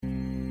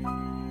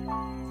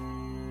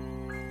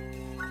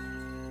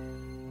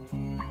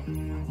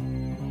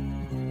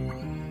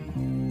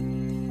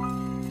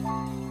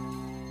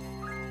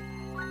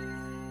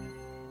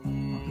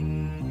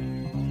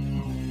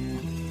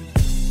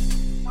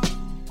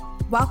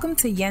Welcome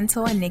to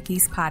Yento and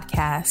Nikki's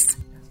podcast.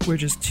 We're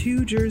just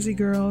two Jersey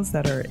girls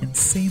that are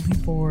insanely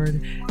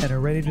bored and are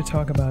ready to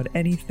talk about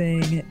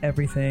anything,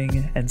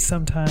 everything, and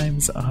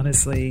sometimes,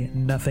 honestly,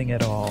 nothing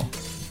at all.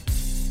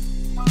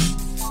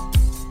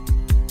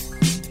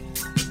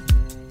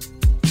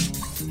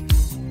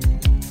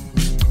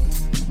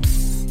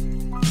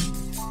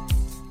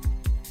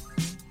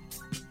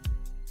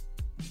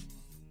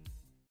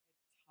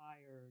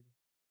 Tired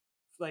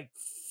like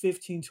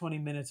 15, 20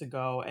 minutes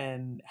ago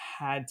and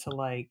had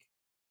to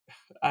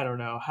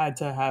had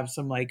to have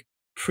some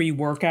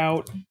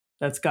pre-workout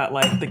that's got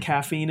the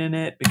caffeine in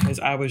it because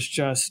I was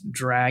just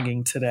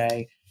dragging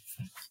today.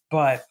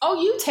 But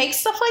oh, you take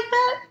stuff like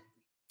that?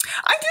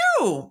 I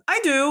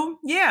do.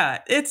 Yeah.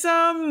 It's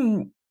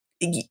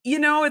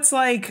it's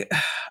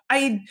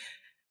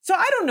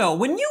I don't know.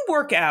 When you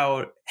work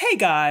out, hey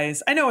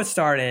guys, I know it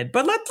started,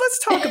 but let's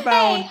talk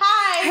about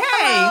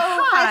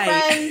Hi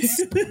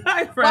friends.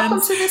 Hi friends.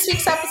 Welcome to this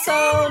week's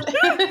episode.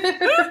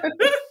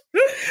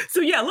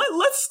 So yeah,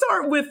 let's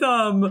start with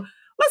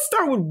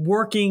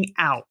working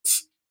out.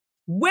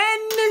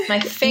 My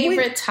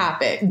favorite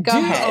topic. Go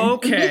ahead.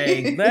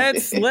 Okay,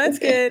 let's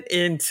get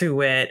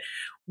into it.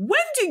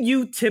 When do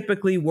you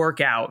typically work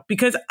out?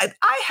 Because I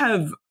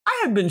have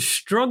been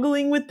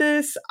struggling with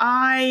this.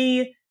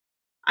 I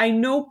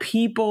know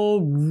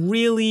people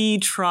really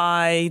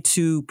try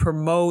to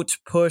promote,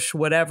 push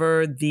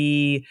whatever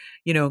get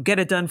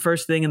it done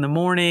first thing in the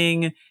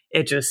morning.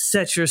 It just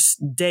sets your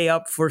day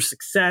up for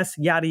success,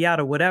 yada,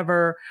 yada,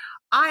 whatever.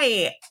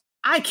 I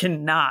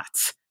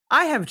cannot.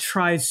 I have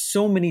tried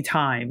so many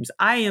times.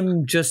 I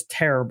am just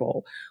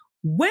terrible.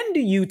 When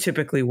do you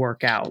typically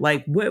work out? How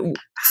do you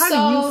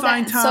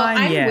find time? So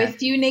I'm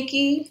with you,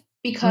 Nikki.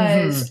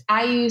 Because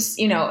I use,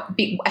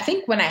 I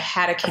think when I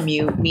had a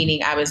commute,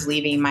 meaning I was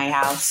leaving my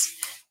house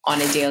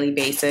on a daily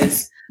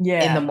basis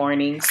in the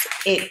mornings,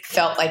 it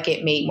felt like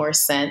it made more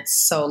sense.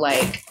 So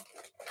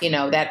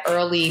that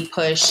early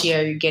push,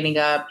 you're getting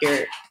up,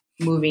 you're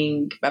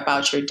moving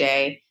about your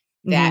day,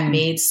 that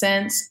made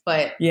sense.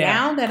 But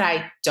now that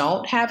I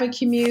don't have a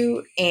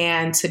commute,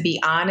 and to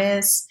be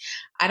honest,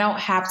 I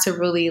don't have to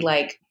really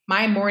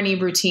my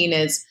morning routine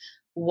is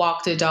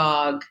walk the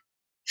dog,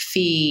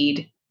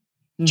 feed,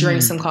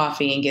 drink some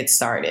coffee and get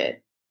started.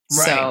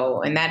 Right.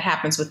 So, and that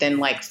happens within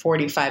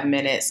 45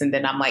 minutes. And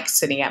then I'm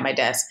sitting at my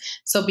desk.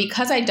 So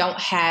because I don't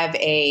have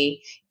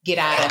a get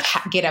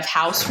of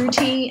house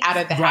routine out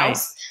of the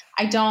house,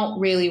 I don't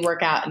really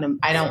work out.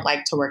 I don't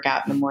like to work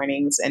out in the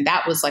mornings. And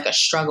that was a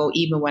struggle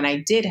even when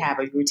I did have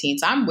a routine.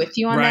 So I'm with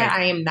you on that.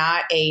 I am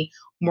not a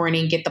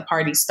morning, get the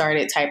party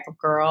started type of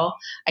girl.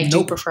 I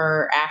do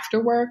prefer after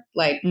work,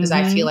 because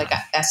I feel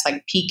that's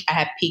peak. I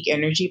have peak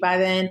energy by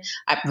then.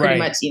 I pretty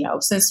much,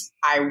 since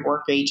I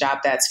work a job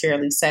that's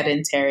fairly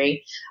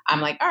sedentary,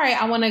 I'm all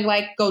right, I want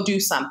to go do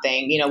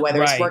something,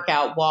 whether it's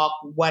workout, walk,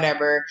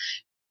 whatever,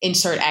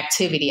 insert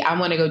activity. I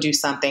want to go do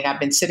something. I've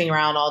been sitting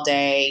around all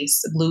day,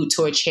 glued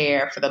to a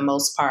chair for the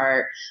most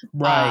part.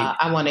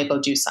 I want to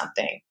go do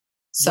something.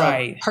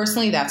 So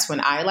personally, that's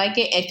when I like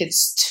it. If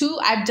it's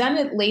I've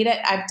done late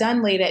at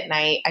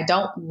night. I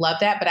don't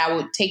love that, but I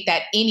would take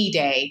that any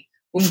day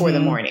before the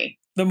morning.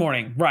 The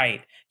morning.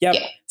 Right. Yep.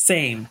 Yeah.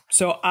 Same.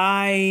 So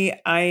I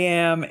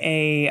am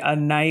a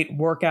night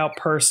workout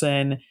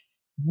person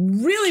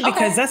really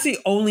because that's the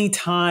only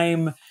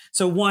time.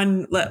 So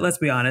one, let's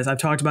be honest. I've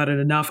talked about it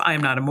enough. I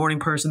am not a morning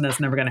person. That's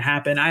never going to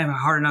happen. I have a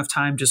hard enough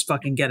time just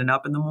fucking getting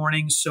up in the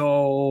morning.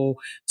 So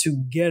to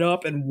get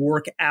up and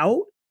work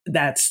out,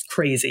 that's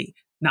crazy.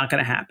 Not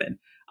going to happen.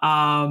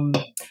 I'm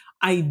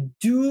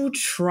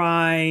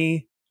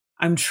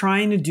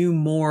trying to do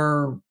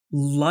more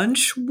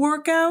lunch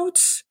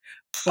workouts,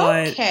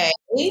 but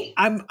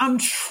I'm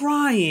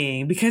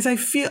trying because I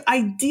feel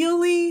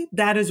ideally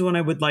that is when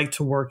I would like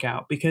to work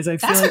out because I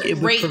feel that's it a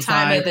great would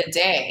provide time of the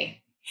day.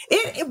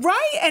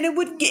 And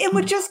it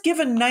would just give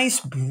a nice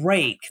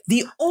break.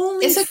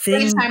 It's a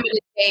great time of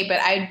the day, but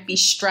I'd be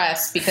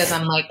stressed because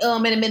I'm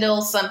I'm in the middle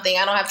of something.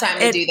 I don't have time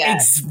to do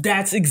that.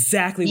 That's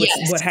exactly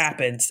what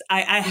happens.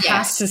 I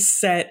have to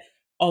set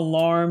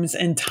alarms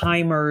and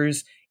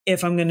timers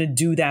if I'm going to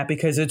do that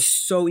because it's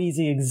so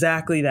easy.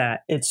 Exactly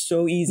that. It's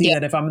so easy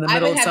that if I'm in the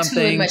middle of something.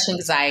 I have too much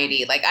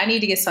anxiety. I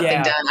need to get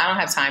something done. I don't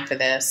have time for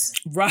this.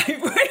 Right.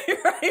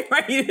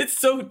 It's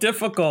so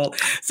difficult.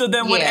 So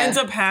then what ends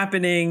up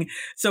happening,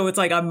 so it's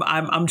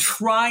I'm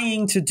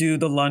trying to do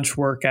the lunch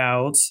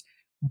workouts,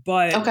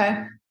 but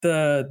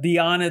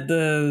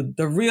the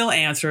real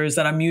answer is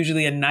that I'm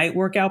usually a night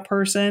workout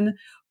person.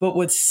 But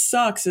what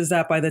sucks is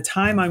that by the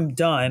time I'm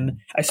done,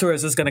 I swear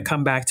this is going to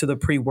come back to the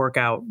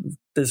pre-workout.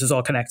 This is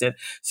all connected.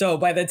 So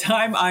by the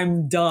time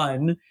I'm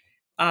done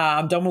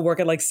with work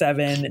at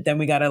 7. Then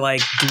we got to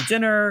do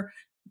dinner,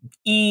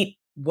 eat,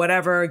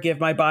 whatever, give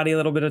my body a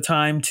little bit of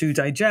time to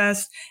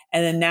digest.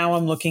 And then now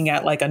I'm looking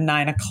at a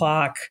 9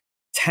 o'clock,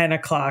 10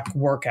 o'clock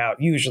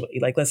workout, usually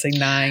let's say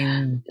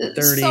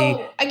 9:30.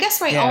 So I guess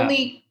my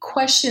only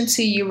question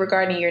to you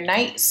regarding your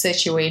night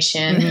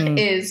situation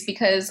is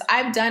because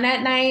I've done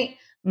at night,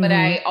 but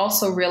I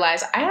also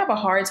realize I have a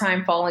hard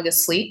time falling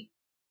asleep.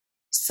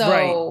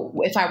 So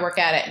if I work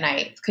out at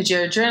night, because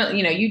your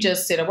adrenaline, you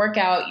just did a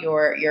workout,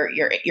 your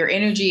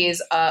energy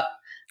is up.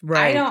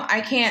 Right.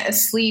 I can't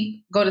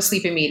go to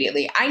sleep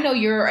immediately. I know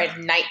you're a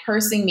night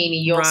person,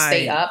 meaning you'll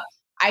stay up.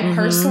 I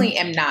personally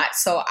am not.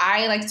 So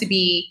I like to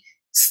be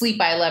sleep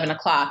by 11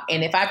 o'clock.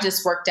 And if I've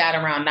just worked out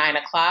around 9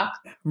 o'clock,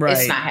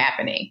 it's not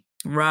happening.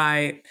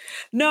 Right.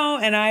 No,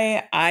 and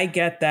I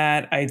get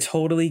that. I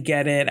totally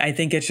get it. I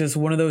think it's just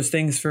one of those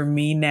things for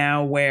me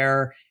now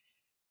where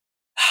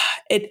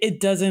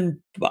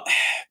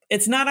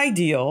it's not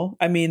ideal.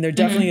 I mean, there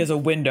definitely is a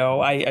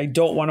window. I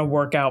don't want to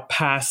work out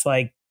past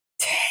like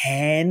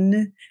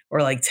 10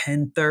 or like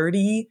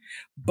 10:30.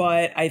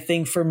 But I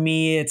think for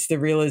me, it's the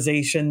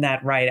realization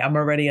that, I'm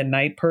already a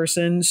night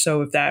person.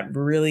 So if that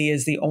really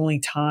is the only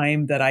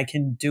time that I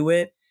can do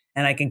it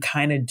and I can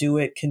kind of do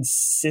it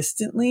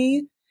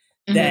consistently,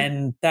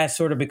 then that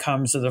sort of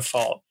becomes the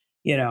default.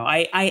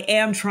 I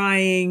am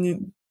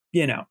trying,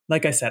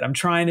 like I said, I'm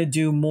trying to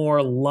do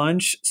more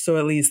lunch. So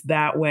at least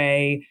that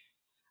way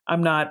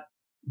I'm not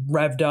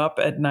revved up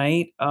at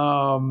night.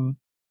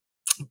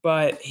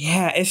 But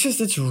yeah,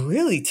 it's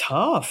really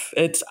tough.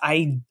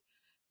 I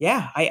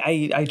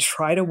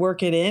try to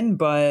work it in,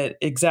 but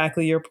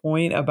exactly your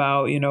point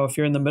about, if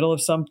you're in the middle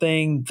of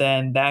something,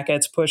 then that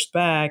gets pushed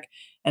back.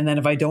 And then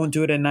if I don't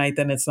do it at night,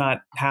 then it's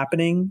not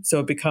happening. So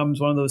it becomes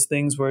one of those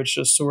things where it's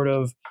just sort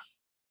of,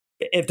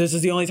 if this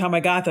is the only time I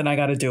got, then I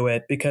got to do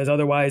it, because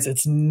otherwise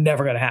it's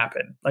never going to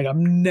happen. Like,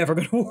 I'm never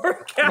going to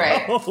work out.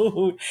 Right.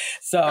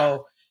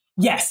 So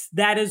yes,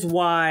 that is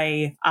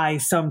why I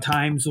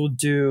sometimes will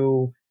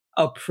do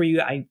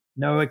I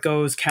know it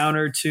goes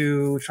counter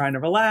to trying to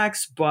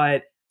relax,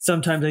 but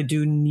sometimes I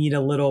do need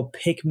a little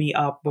pick me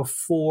up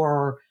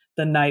before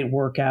the night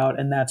workout.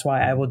 And that's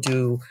why I will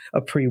do a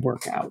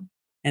pre-workout.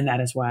 And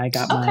that is why I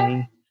got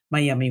my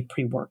yummy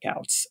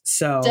pre-workouts.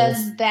 So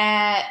does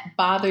that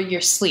bother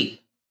your sleep?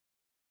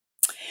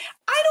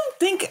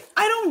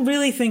 I don't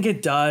really think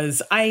it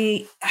does.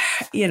 I've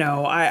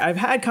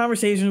had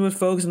conversations with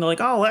folks and they're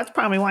like, oh, that's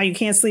probably why you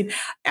can't sleep.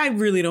 I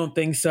really don't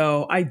think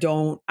so.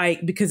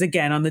 Because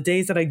again, on the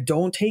days that I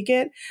don't take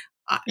it,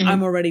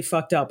 I'm already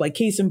fucked up. Like,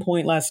 case in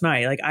point, last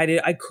night, like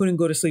I couldn't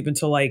go to sleep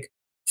until like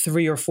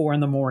 3 or 4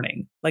 in the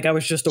morning. Like, I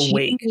was just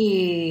awake.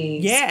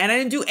 Jeez. Yeah. And I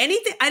didn't do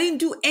anything. I didn't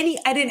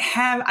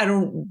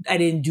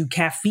do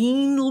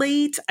caffeine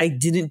late.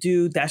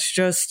 That's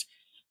just,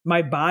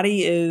 my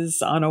body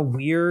is on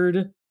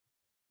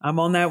I'm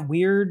on that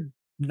weird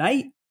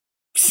night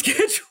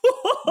schedule.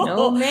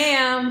 No,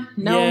 ma'am.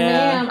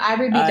 I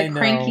would be the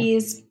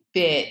crankiest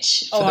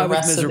bitch for the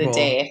rest of the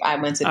day if I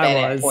went to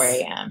bed at 4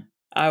 a.m.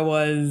 I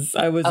was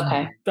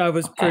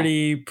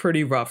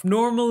pretty rough.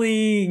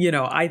 Normally,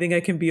 I think I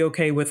can be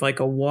okay with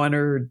like a 1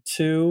 or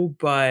 2,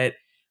 but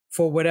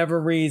for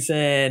whatever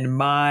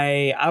reason,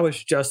 I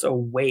was just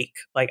awake.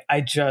 Like,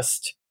 I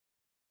just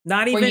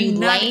Were you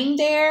laying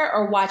there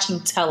or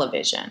watching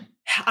television?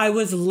 I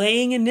was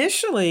laying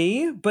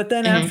initially, but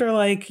then after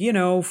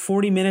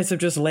 40 minutes of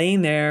just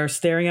laying there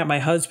staring at my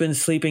husband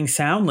sleeping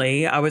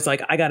soundly, I was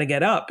like, I got to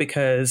get up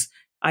because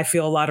I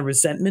feel a lot of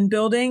resentment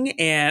building,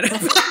 and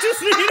just,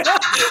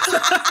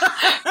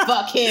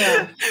 fuck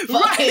him.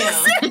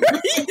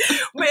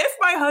 If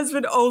my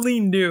husband only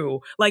knew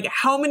like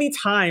how many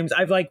times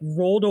I've like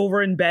rolled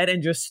over in bed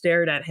and just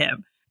stared at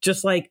him,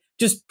 just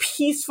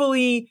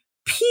peacefully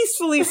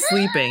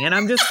sleeping, and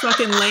I'm just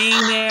fucking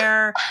laying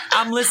there.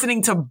 I'm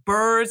listening to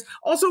birds.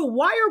 Also,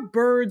 why are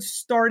birds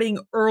starting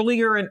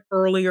earlier and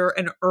earlier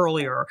and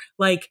earlier?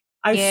 Like,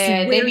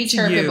 they be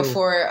chirping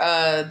before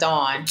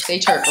dawn. They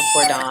chirp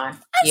before dawn.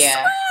 I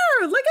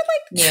swear, like at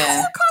 2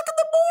 o'clock in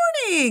the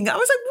morning. I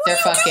was like, what they're are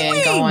you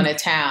fucking doing? going to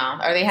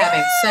town. Are they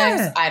having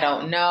sex? I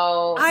don't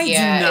know. I do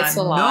not it's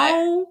a lot.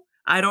 know.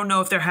 I don't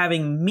know if they're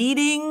having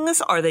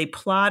meetings. Are they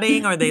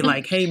plotting? Are they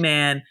like, hey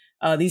man,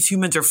 these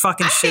humans are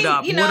fucking shit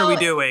up. What are we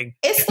doing?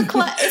 It's the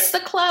club. It's the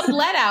club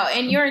let out,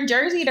 and you're in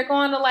Jersey. They're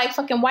going to like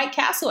fucking White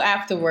Castle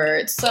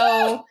afterwards.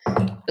 So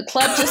the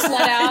club just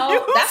let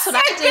out. That's what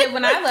I did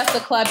when I left the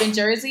club in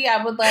Jersey.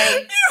 I would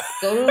like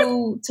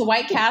go to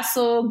White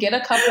Castle, get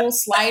a couple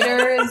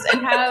sliders,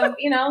 and have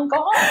go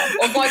home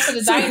or go to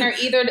the diner,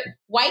 either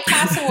White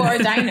Castle or a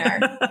diner.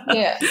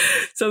 Yeah.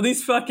 So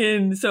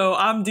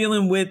I'm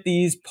dealing with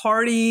these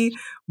party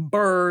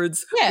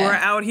birds who are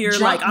out here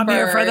like, I'm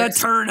here for the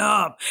turn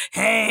up.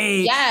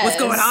 Hey, what's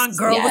going on,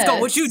 girl?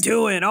 What you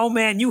doing? Oh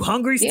man, you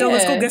hungry still?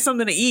 Let's go get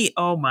something to eat.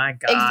 Oh my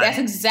God. That's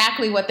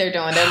exactly what they're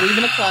doing. They're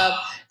leaving the club.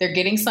 They're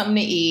getting something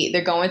to eat.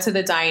 They're going to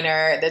the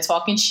diner. They're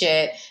talking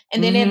shit.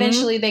 And then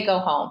eventually they go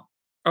home.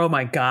 Oh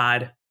my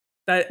God.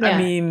 I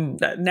mean,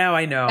 now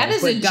I know. That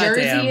is a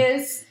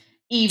Jersey's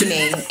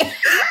evening.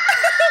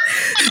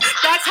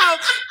 That's how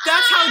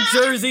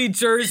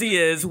Jersey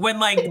is when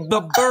like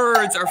the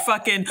birds are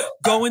fucking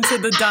going to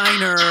the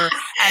diner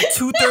at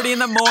 2:30 in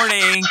the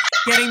morning,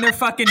 getting their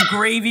fucking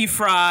gravy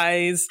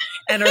fries,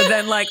 and are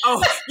then like,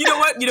 oh, you know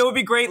what? You know what would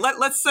be great?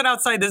 Let's sit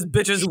outside this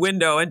bitch's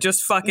window and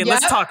just fucking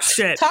let's talk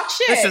shit.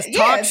 Let's just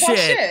talk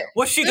shit.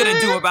 What's she gonna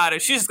do about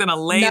it? She's just gonna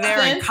lay there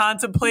and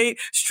contemplate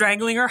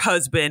strangling her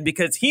husband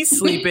because he's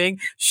sleeping.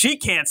 She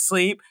can't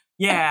sleep.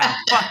 Yeah,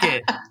 fuck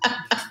it.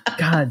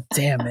 God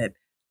damn it.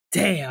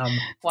 Damn.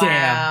 Wow.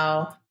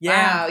 Damn.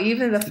 Yeah. Wow.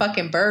 Even the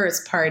fucking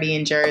birds party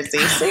in Jersey.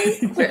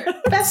 See?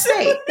 Best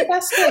state. The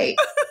best state.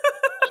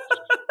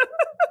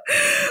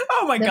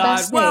 Oh my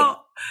God.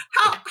 Well,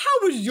 how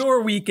was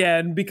your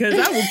weekend? Because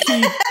I will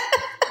keep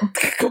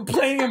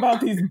complaining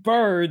about these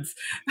birds.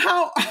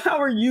 How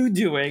are you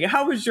doing?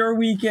 How was your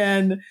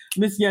weekend,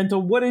 Miss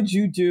Yentl? What did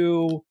you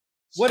do?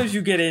 What did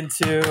you get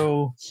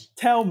into?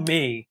 Tell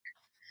me.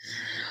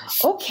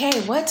 Okay,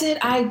 what did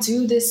I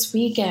do this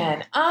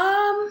weekend?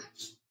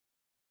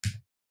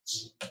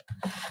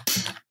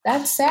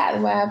 That's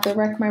sad. I have to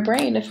wreck my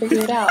brain to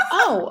figure it out.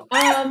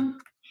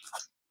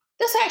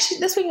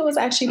 This weekend was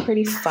actually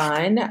pretty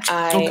fun.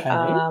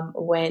 I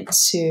went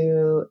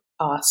to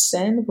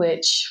Austin,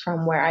 which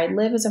from where I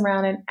live is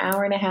around an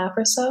hour and a half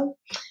or so.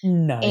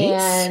 Nice.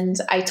 And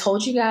I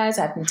told you guys,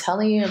 I've been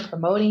telling you and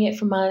promoting it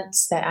for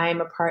months, that I am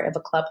a part of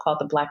a club called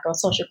the Black Girl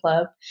Social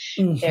Club.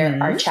 Mm-hmm. There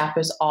are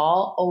chapters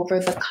all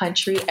over the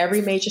country. Every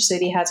major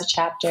city has a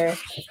chapter.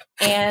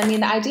 And I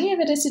mean, the idea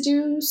of it is to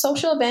do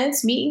social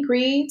events, meet and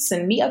greets,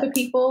 and meet other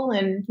people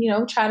and, you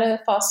know, try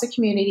to foster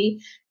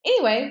community.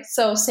 Anyway,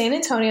 so San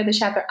Antonio, the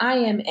chapter I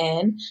am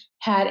in,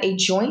 had a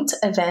joint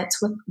event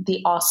with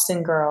the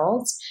Austin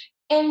girls.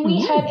 And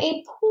we had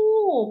a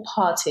pool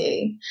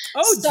party.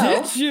 Oh,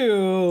 did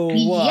you?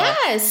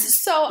 Yes.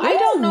 So I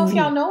don't know if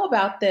y'all know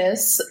about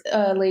this,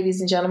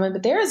 ladies and gentlemen,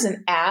 but there is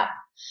an app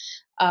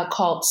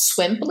called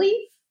Swimply.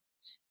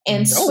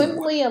 And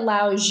Swimply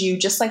allows you,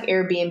 just like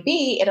Airbnb,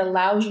 it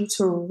allows you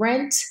to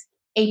rent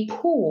a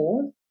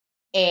pool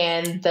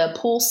and the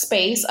pool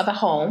space of a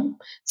home.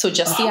 So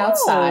just the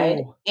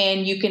outside.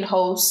 And you can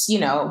host, you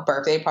know,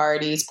 birthday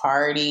parties,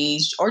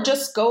 or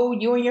just go,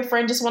 you and your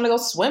friend just want to go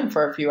swim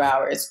for a few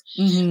hours.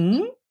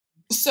 Mm-hmm.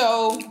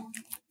 So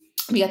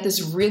we got this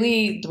through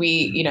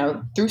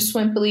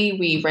Swimply,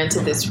 we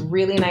rented this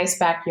really nice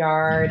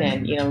backyard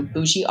and, you know,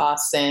 bougie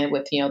Austin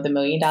with, you know, the $1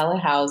 million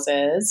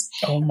houses.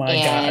 Oh my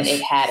gosh. And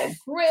it had a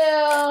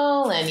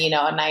grill and, you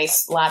know, a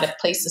nice lot of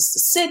places to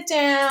sit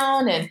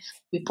down, and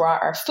we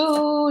brought our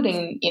food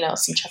and, you know,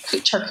 some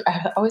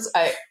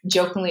I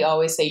jokingly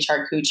always say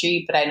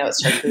charcuterie, but I know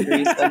it's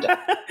charcuterie.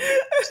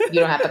 So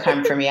you don't have to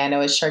come for me. I know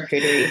it's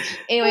charcuterie.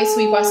 Anyway, so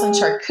we brought some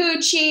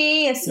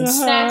charcuterie and some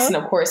snacks and,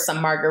 of course,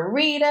 some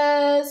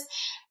margaritas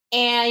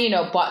and, you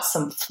know, bought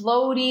some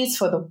floaties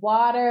for the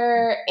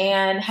water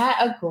and had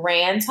a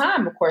grand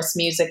time. Of course,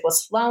 music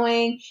was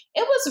flowing.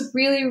 It was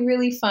really,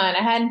 really fun.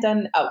 I hadn't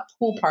done a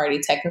pool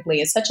party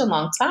technically in such a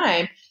long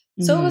time.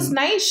 So it was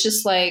nice,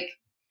 just like,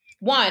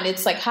 one,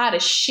 it's like hot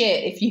as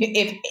shit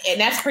and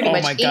that's pretty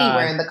much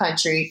anywhere in the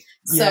country.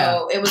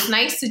 So it was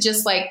nice to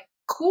just like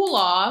cool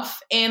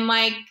off and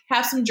like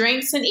have some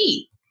drinks and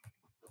eat.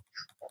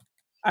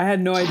 I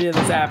had no idea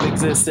this app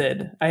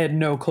existed. I had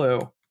no clue.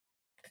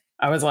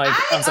 I was like,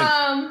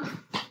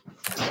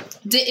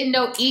 didn't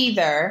know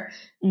either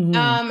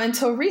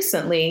until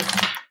recently.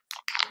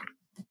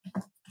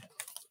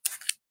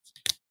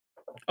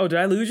 Oh, did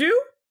I lose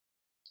you?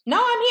 No,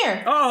 I'm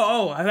here.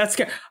 Oh, that's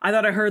scary. I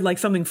thought I heard like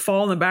something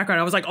fall in the background.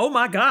 I was like, oh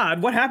my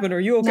God, what happened? Are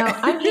you okay? No,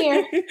 I'm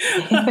here.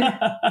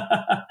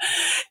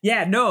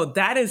 Yeah, no,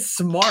 that is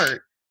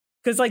smart.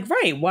 Because like,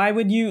 right, why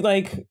would you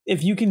like,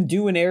 if you can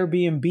do an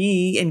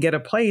Airbnb and get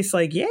a place,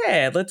 like,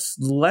 yeah,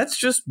 let's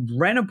just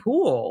rent a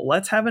pool.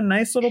 Let's have a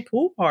nice little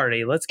pool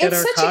party. Let's get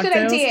our cocktails. It's such a good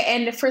idea.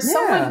 And for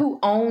someone who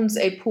owns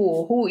a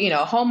pool, who, you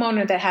know, a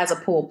homeowner that has a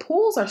pool,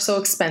 pools are so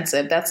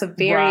expensive. That's a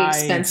very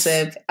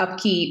expensive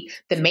upkeep,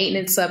 the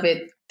maintenance of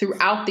it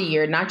throughout the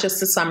year, not just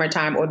the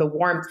summertime or the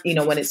warmth, you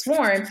know, when it's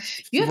warm,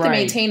 you have to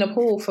maintain a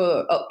pool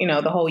for, you know,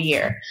 the whole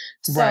year.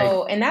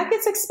 So, and that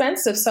gets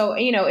expensive. So,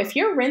 you know, if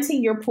you're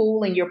renting your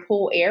pool in your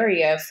pool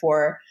area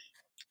for,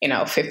 you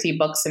know,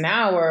 $50 an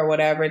hour or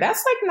whatever,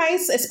 that's like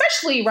nice,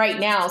 especially right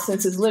now,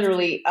 since it's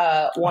literally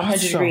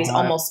 100 degrees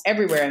almost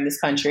everywhere in this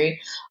country.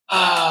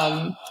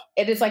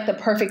 It is like the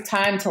perfect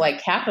time to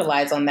like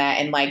capitalize on that.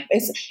 And like,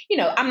 it's, you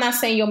know, I'm not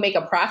saying you'll make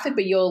a profit,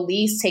 but you'll at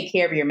least take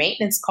care of your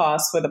maintenance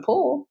costs for the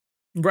pool.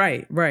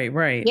 Right.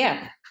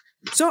 Yeah.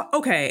 So,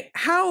 okay.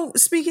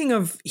 Speaking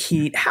of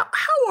heat, how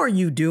are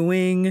you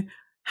doing?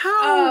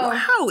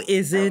 How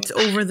is it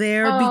over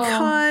there?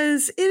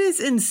 Because it is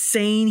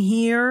insane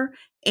here.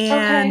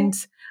 And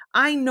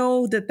I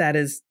know that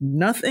is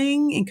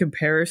nothing in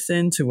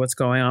comparison to what's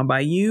going on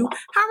by you.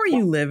 How are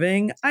you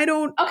living? I'm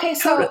going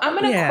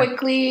to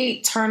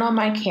quickly turn on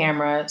my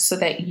camera so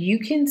that you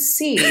can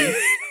see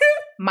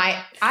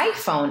my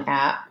iPhone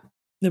app.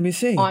 Let me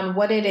see. On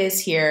what it is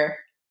here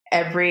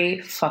every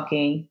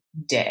fucking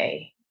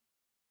day.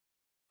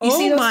 You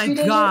see those my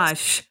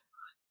gosh.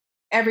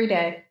 Every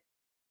day.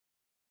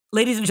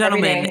 Ladies and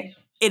gentlemen,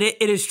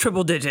 it is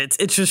triple digits.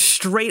 It's just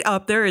straight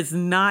up. There is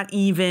not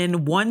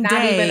even one not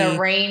day. Not even a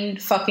rain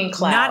fucking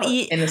cloud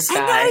in the sky.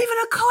 And not even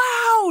a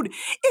cloud.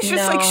 It's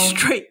just like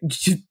straight.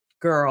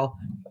 Girl,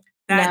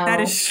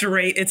 that is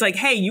straight. It's like,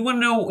 hey, you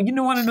want to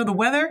know the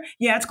weather?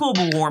 Yeah, it's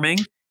global warming.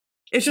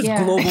 It's just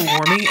global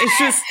warming. It's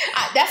just.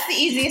 That's the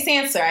easiest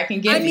answer I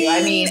can give you.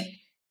 I mean,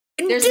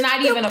 there's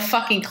not even a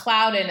fucking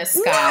cloud in the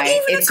sky.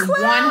 It's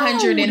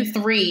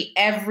 103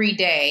 every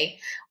day.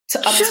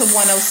 Up to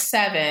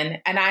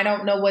 107, and I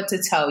don't know what to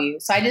tell you.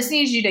 So I just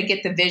need you to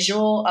get the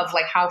visual of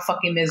like how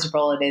fucking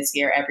miserable it is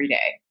here every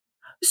day.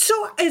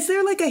 So is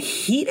there like a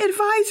heat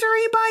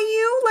advisory by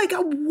you? Like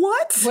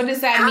what? What does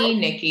that mean,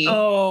 Nikki?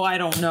 Oh, I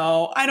don't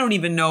know. I don't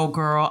even know,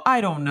 girl.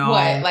 I don't know.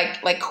 What?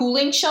 Like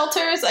cooling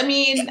shelters? I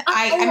mean,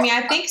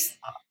 I think,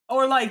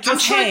 or like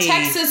just, I'm sure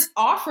Texas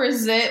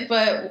offers it,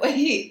 but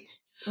wait.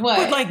 What?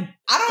 But like,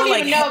 I don't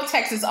even know if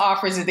Texas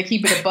offers it, to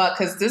keep it a buck,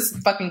 because this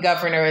fucking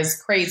governor is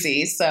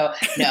crazy. So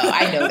no,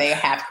 I know they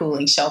have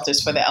cooling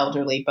shelters for the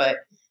elderly, but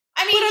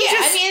I mean,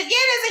 there's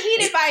a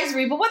heat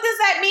advisory, but what does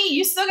that mean?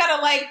 You still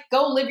gotta like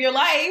go live your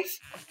life.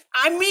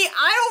 I mean,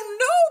 I don't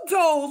know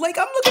though. Like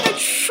I'm looking at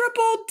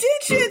triple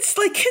digits,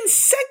 like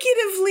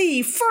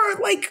consecutively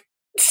for like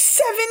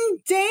 7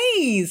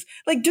 days.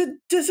 Like,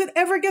 does it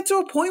ever get to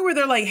a point where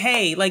they're like,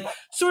 hey, like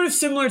sort of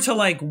similar to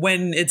like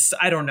when it's,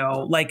 I don't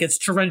know, like it's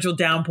torrential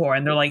downpour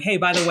and they're like, hey,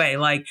 by the way,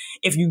 like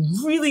if you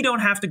really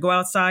don't have to go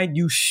outside,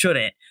 you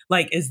shouldn't.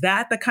 Like, is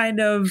that the kind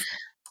of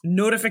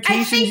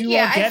notifications you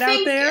all get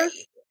out there?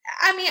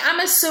 I mean, I'm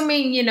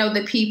assuming,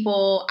 the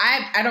people,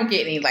 I don't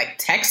get any like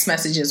text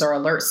messages or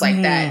alerts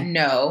like that.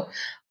 No.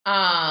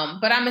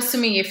 But I'm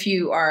assuming if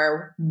you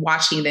are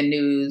watching the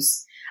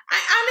news,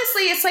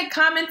 honestly, it's like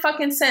common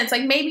fucking sense.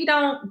 Like maybe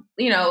don't,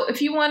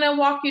 if you want to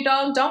walk your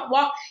dog, don't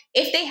walk.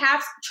 If they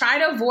have, try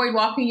to avoid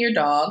walking your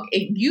dog.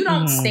 If you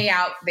don't stay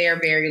out there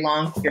very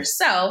long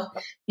yourself,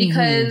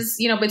 because,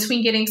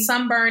 between getting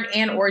sunburned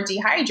and or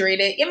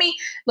dehydrated, I mean,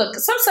 look,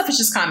 some stuff is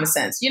just common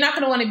sense. You're not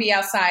going to want to be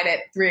outside at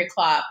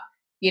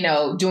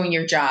 3:00, doing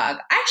your jog.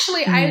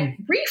 Actually, I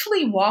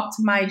briefly walked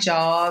my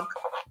dog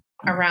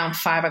around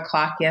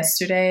 5:00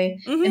 yesterday,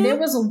 and there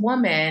was a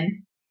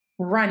woman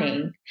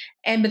running,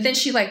 but then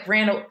she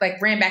ran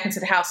back into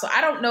the house. So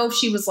I don't know if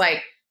she was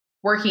like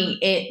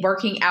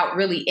working out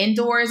really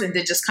indoors and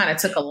then just kind of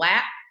took a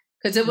lap,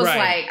 because it was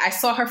like I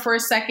saw her for a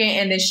second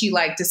and then she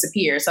like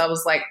disappeared. So I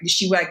was like,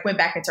 she like went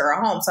back into her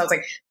home. So I was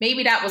like,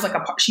 maybe that was like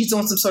she's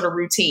doing some sort of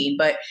routine,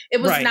 but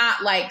it was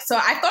not like. So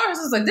I thought it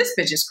was like, this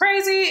bitch is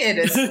crazy. It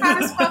is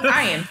hot as fuck.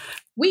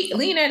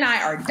 Lena and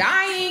I are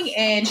dying,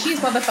 and she's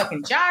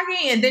motherfucking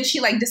jogging, and then she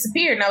like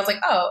disappeared, and I was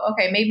like, oh,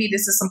 okay, maybe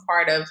this is some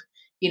part of.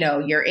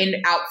 You're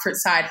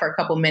outside for a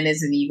couple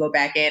minutes and then you go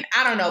back in.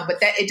 I don't know, but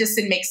it just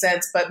didn't make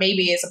sense. But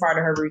maybe it's a part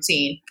of her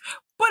routine.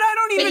 But I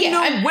don't even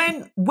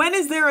know when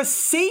is there a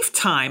safe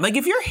time? Like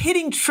if you're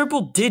hitting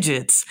triple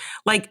digits,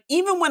 like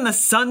even when the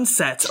sun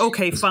sets,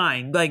 okay,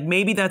 fine. Like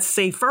maybe that's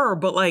safer,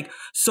 but like,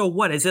 so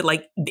what is it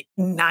like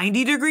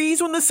 90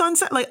 degrees when the sun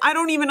sets? Like, I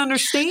don't even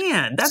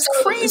understand. That's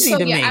crazy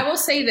to me. I will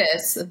say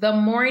this, the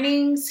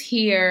mornings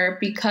here,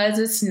 because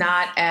it's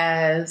not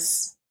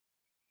as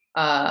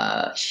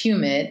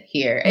humid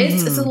here.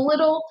 It's a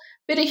little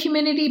bit of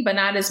humidity, but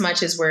not as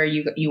much as where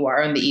you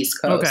are on the East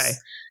Coast.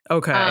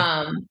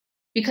 Okay.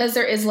 Because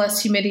there is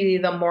less humidity,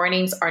 the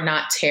mornings are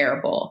not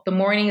terrible. The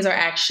mornings are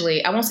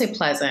actually, I won't say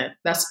pleasant.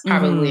 That's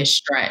probably a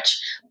stretch,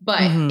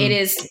 but it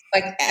is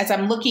like, as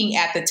I'm looking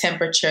at the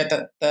temperature,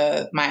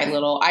 my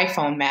little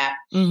iPhone map,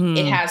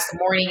 it has the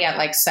morning at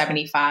like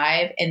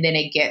 75 and then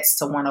it gets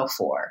to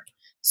 104.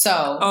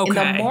 So in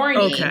the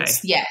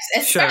mornings, yes,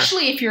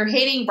 especially if you're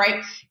hitting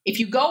if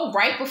you go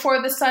right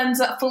before the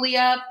sun's fully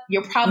up,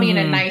 you're probably in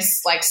a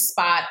nice like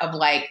spot of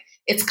like,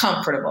 it's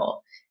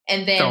comfortable.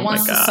 And then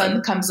once the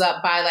sun comes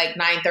up by like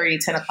 9:30,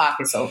 10:00,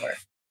 it's over.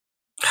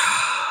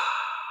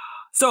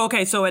 So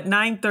at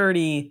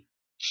 9:30,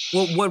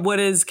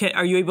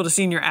 are you able to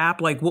see in your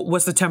app? Like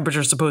what's the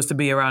temperature supposed to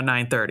be around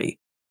 9:30?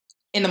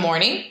 In the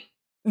morning?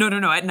 No,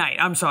 at night.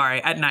 I'm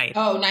sorry, at night.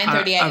 Oh, 9:30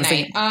 at night.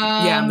 Thinking,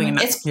 I'm thinking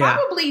it's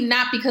probably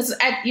not, because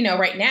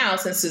right now,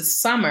 since it's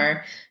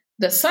summer,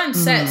 the sun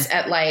sets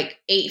at like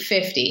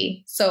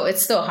 8:50. So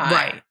it's still hot.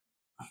 Right.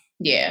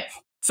 Yeah.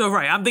 So,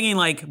 I'm thinking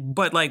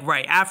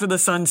after the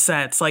sun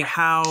sets, like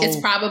how... It's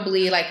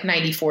probably like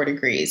 94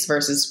 degrees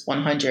versus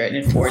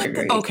 104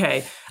 degrees.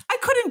 Okay. I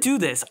couldn't do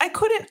this. I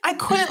couldn't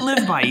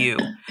live by you.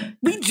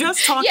 We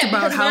just talked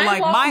about how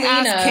like my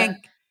ass can't...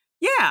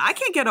 Yeah, I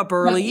can't get up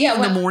early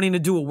in the morning to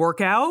do a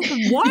workout.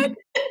 What?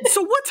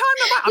 So what time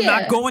am I? I'm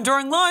not going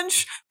during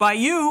lunch. By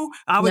you,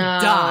 I would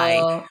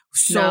die.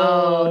 So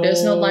no,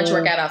 there's no lunch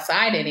workout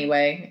outside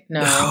anyway.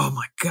 No. Oh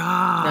my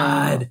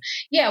God. No.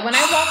 Yeah, when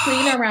I walk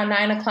Lena around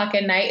 9:00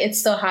 at night, it's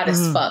still hot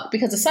as fuck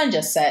because the sun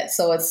just set.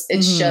 So it's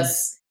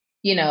just,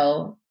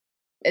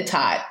 it's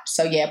hot.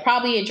 So yeah,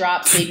 probably it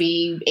drops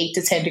maybe 8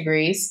 to 10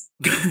 degrees.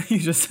 You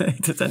just said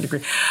 8 to 10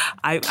 degrees.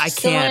 I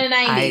Still can't. in the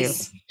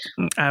 90s.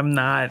 I'm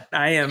not.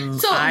 I am.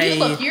 So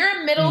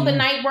you're a middle of the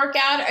night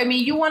workout. I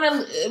mean, you want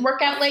to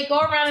work out late, go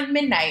around at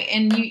midnight,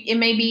 and it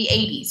may be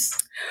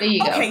 80s. There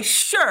you go. Okay,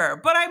 sure.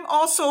 But I'm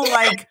also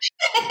like,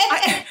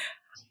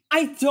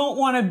 I don't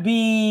want to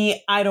be,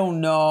 I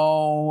don't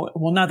know.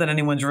 Well, not that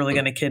anyone's really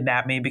going to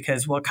kidnap me,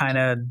 because what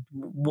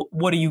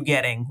are you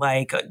getting?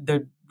 Like,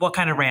 what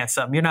kind of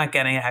ransom? You're not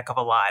getting a heck of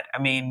a lot. I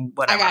mean,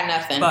 whatever. I got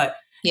nothing. But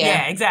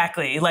yeah,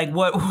 exactly. Like,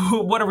 what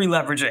are we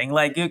leveraging?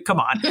 Like, come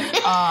on.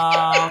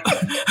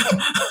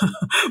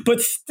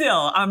 But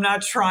still, I'm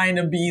not trying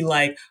to be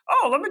like,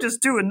 oh, let me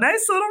just do a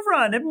nice little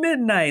run at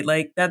midnight.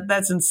 Like,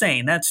 that's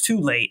insane. That's too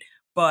late.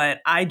 But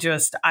I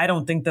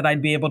don't think that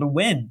I'd be able to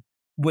win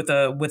with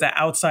an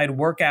outside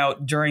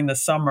workout during the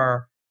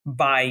summer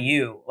by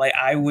you. Like,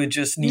 I would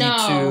just need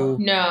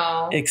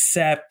to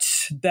accept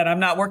that I'm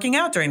not working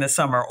out during the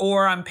summer,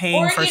 or I'm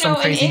paying for some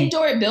crazy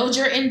build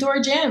your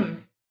indoor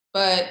gym.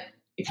 But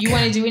if you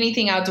want to do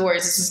anything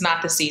outdoors, this is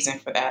not the season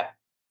for that.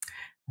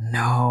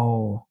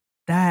 No,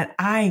 that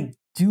I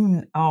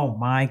do. Oh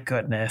my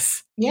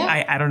goodness.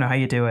 Yeah. I don't know how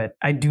you do it.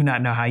 I do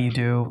not know how you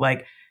do.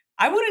 Like,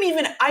 I wouldn't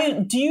even,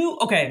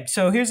 okay.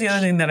 So here's the other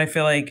thing that I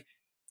feel like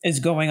is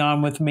going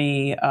on with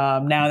me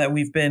now that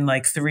we've been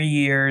like 3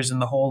 years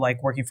and the whole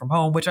like working from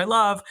home, which I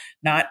love.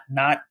 Not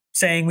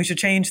saying we should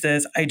change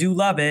this. I do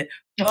love it.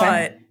 Okay.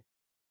 But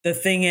the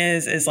thing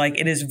is like,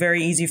 it is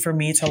very easy for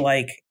me to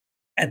like,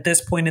 at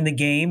this point in the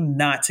game,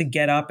 not to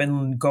get up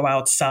and go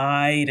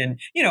outside and,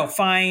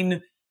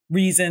 find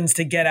reasons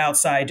to get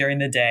outside during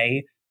the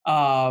day.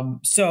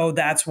 So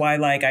that's why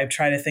like I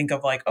try to think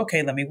of like,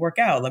 okay, let me work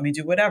out, let me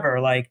do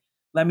whatever. Like,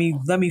 let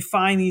me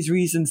find these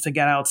reasons to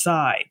get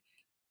outside.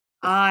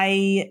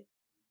 I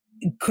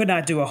could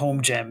not do a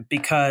home gym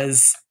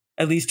because,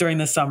 at least during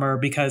the summer,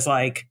 because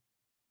like,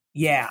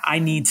 yeah, I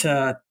need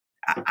to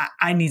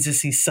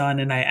see sun,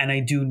 and I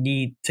do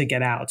need to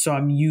get out. So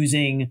I'm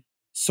using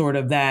sort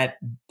of that,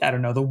 I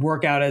don't know, the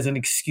workout as an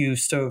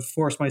excuse to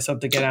force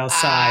myself to get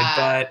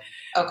outside.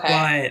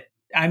 But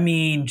I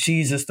mean,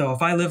 Jesus, though,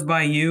 if I lived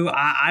by you,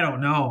 I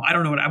don't know.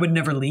 I would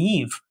never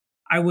leave.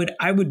 I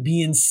would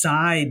be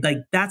inside. Like,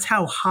 that's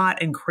how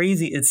hot and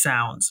crazy it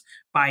sounds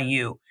by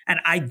you. And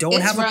I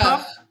don't have a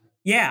pup.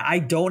 Yeah, I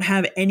don't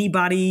have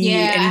anybody.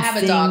 Yeah, I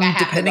have a dog. I have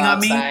depending to go on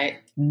me. outside.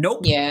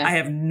 Nope. Yeah. I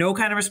have no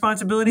kind of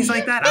responsibilities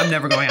like that. I'm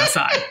never going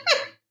outside.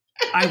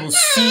 I will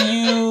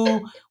see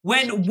you.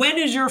 When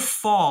is your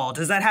fall?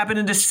 Does that happen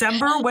in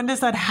December? When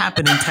does that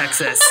happen in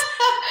Texas?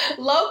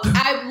 Low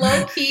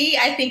key,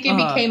 I think it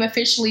became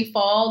officially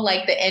fall,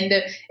 like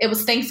it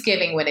was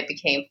Thanksgiving when it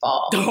became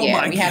fall. Oh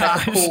yeah, my we had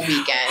like a cool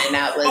weekend, and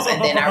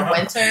then our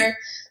winter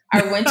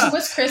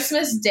was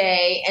Christmas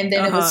Day, and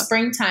then it was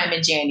springtime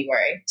in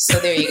January. So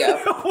there you go.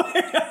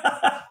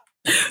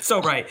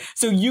 So right.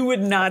 So you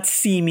would not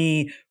see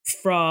me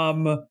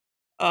from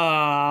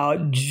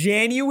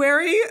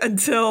January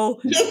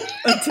until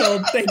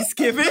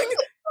Thanksgiving.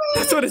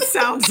 That's what it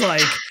sounds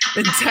like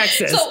in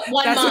Texas. So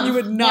that's when you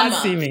would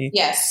not see me.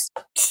 Yes.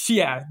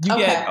 Yeah. You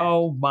get,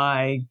 oh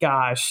my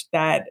gosh.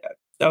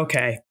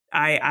 Okay.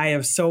 I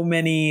have so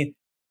many.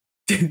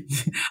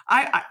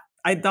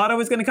 I thought I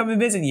was going to come and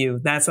visit you.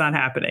 That's not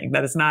happening.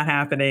 That is not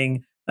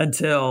happening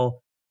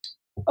until.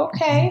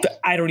 Okay.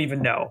 I don't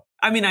even know.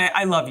 I mean,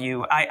 I love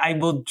you. I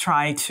will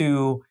try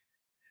to.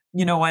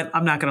 You know what?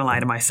 I'm not going to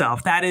lie to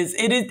myself.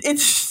 It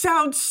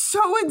sounds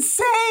so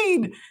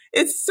insane.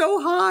 It's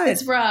so hot.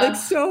 It's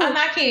rough. I'm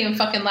not going to even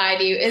fucking lie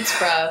to you. It's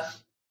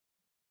rough.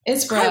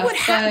 It's rough.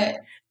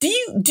 Do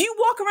you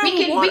walk around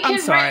with water? I'm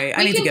sorry.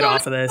 I need to get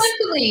off of this.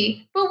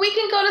 Swimply, but we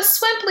can go to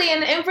Swimply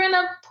and rent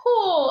a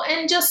pool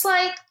and just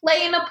like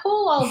lay in a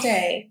pool all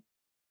day.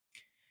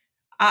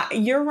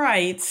 You're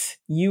right.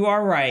 You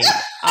are right.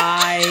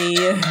 I'm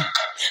trying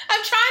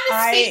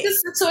to speak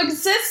this into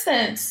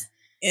existence.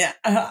 Yeah.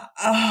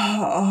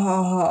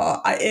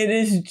 It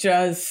is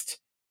just,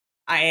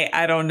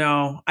 I don't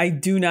know. I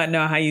do not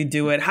know how you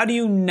do it. How do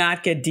you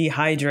not get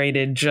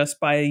dehydrated just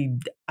by,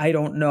 I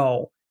don't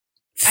know.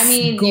 I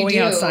mean, going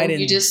outside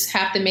you just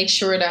have to make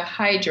sure to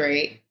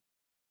hydrate.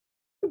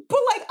 But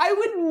like, I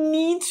would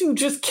need to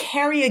just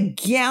carry a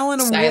gallon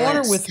of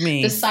water with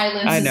me. The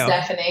silence is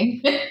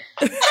deafening.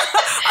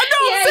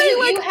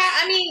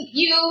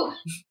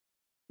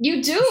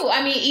 You do.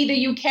 I mean, either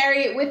you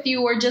carry it with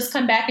you or just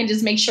come back and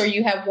just make sure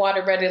you have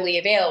water readily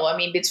available. I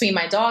mean, between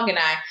my dog and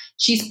I,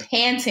 she's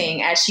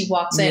panting as she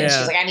walks in. Yeah.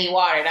 She's like, I need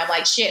water. And I'm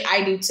like, shit,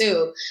 I do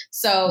too.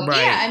 So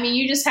yeah, I mean,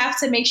 you just have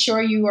to make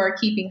sure you are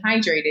keeping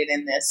hydrated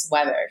in this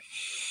weather.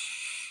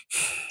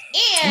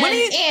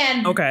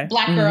 And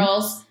Black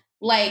girls,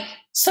 like,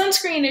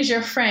 sunscreen is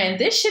your friend.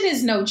 This shit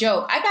is no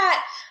joke.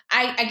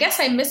 I guess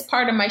I missed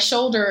part of my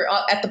shoulder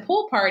at the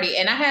pool party,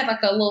 and I had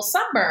like a little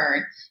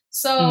sunburn.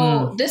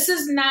 So this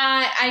is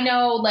not, I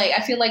know, like,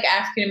 I feel like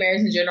African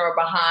Americans in general are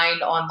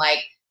behind on, like,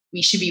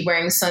 we should be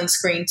wearing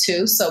sunscreen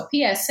too. So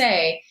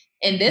PSA,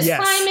 in this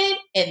climate,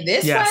 in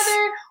this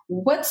weather,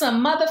 Put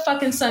some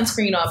motherfucking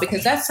sunscreen on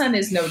because that sun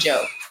is no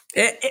joke.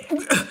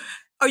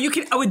 I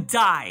would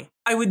die.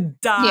 I would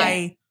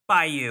die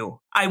by you.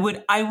 I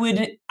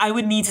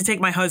would need to take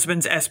my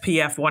husband's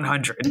SPF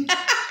 100.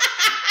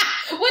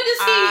 What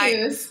does he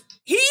use?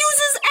 He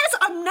uses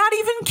I'm not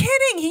even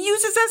kidding. He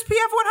uses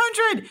SPF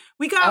 100.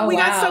 We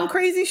got some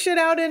crazy shit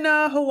out in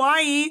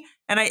Hawaii,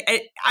 and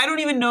I don't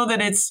even know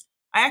that it's.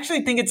 I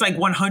actually think it's like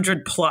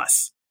 100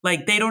 plus.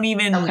 Like they don't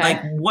even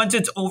like once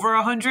it's over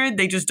 100,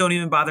 they just don't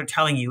even bother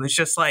telling you. It's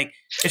just like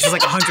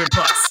 100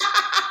 plus.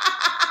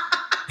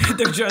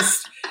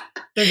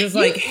 They're just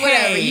like, hey,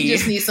 whatever. You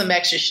just need some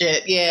extra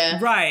shit. Yeah.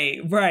 Right.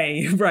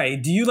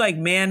 Do you like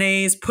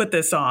mayonnaise? Put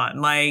this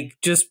on. Like,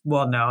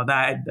 no,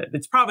 that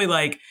it's probably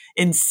like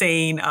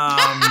insane.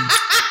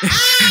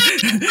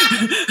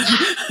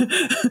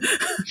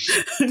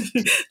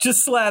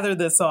 Just slather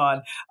this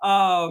on.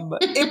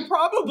 It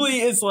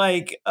probably is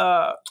like,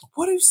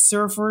 what do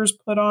surfers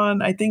put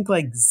on? I think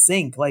like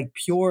zinc, like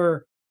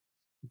pure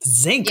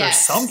zinc or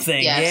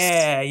something.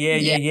 Yes.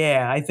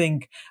 Yeah.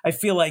 I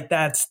feel like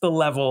that's the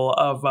level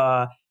of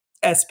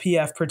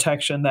SPF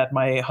protection that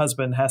my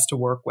husband has to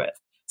work with.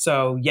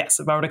 So yes,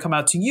 if I were to come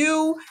out to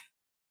you,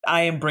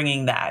 I am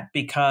bringing that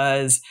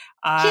because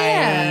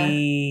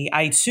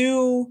I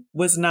too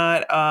was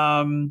not,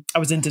 I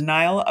was in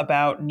denial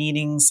about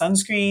needing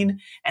sunscreen.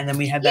 And then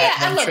we had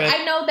that one trip.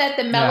 I know that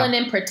the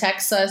melanin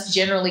protects us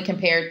generally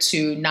compared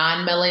to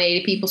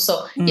non-melanated people.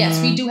 So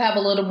yes, we do have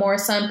a little more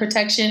sun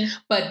protection,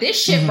 but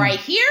this shit right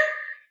here,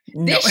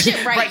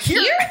 shit right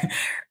here.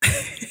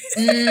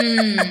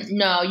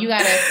 No, you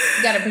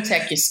gotta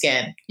protect your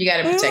skin. You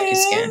gotta protect your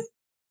skin.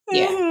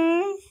 Yeah.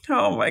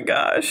 Oh my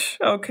gosh.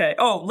 Okay.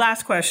 Oh,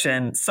 last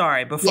question.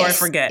 Sorry, before I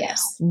forget.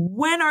 Yes.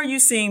 When are you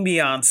seeing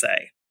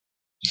Beyonce?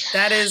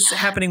 That is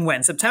happening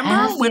when?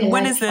 September?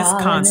 When is this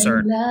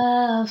concert?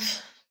 Oh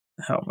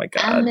my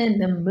God. I'm in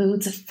the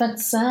mood to fuck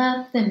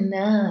something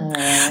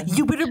up.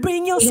 You better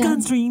bring your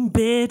sunscreen,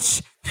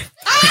 bitch.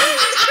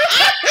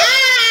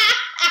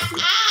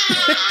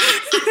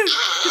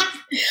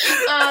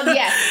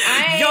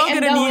 Yes, You're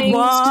gonna need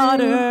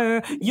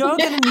water. You're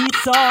gonna need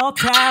salt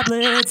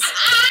tablets.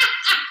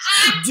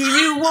 Do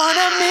you want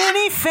a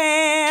mini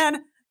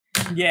fan?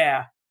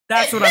 Yeah,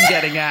 that's what I'm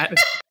getting at.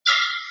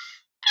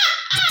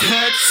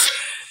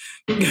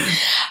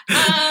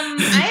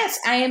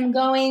 I am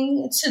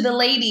going to the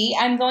lady.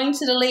 I'm going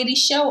to the lady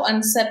show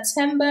on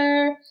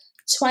September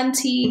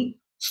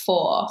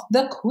 24th.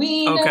 The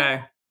Queen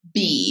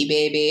Bee,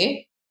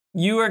 baby.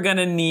 You are going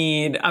to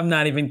need, I'm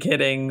not even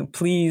kidding.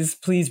 Please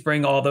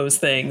bring all those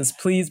things.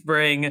 Please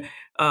bring,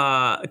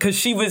 cause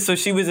she was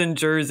in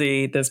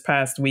Jersey this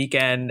past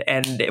weekend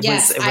and it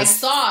was I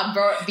saw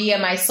via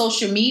my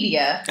social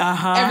media.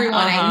 Everyone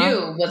I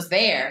knew was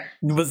there.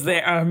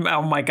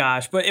 Oh my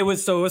gosh. But it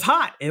was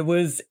hot. It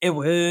was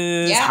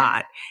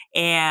hot.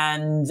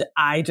 And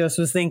I just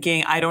was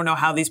thinking, I don't know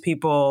how these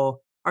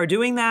people are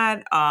doing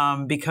that,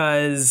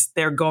 because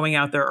they're going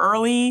out there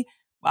early.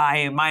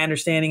 My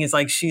understanding is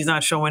like she's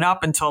not showing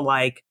up until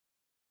like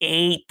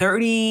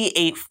 8:30,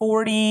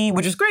 8:40,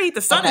 which is great.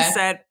 The sun is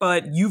set,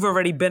 but you've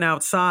already been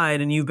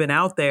outside and you've been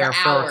out there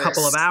for a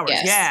couple of hours.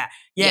 Yes.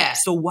 Yeah.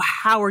 So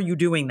how are you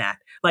doing that?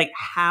 Like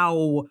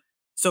how?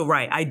 So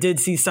right, I did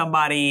see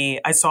somebody.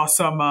 I saw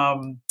some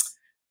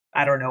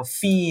I don't know,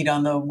 feed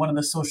on one of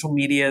the social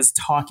medias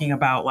talking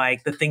about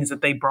like the things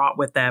that they brought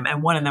with them.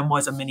 And one of them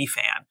was a mini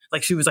fan.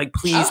 Like she was like,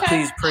 please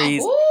bring.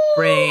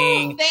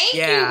 Thank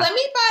you. Let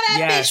me buy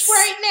that bitch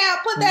right now.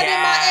 Put that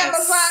in my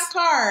Amazon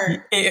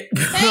cart.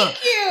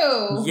 Thank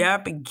you.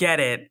 Yep. Get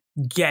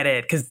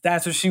it. Cause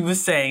that's what she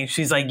was saying.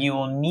 She's like, you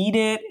will need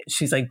it.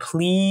 She's like,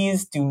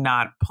 please do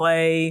not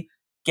play.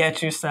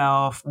 Get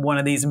yourself one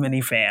of these mini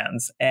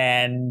fans.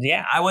 And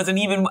yeah, I wasn't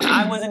even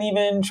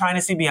trying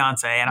to see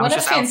Beyonce, and I was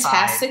just outside. What a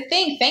fantastic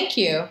thing. Thank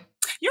you.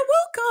 You're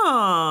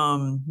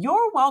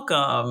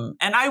welcome.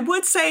 And I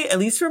would say, at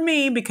least for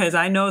me, because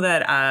I know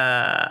that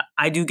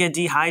I do get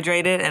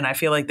dehydrated, and I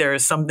feel like there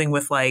is something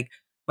with like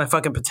my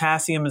fucking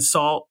potassium and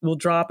salt will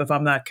drop if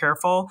I'm not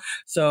careful.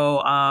 So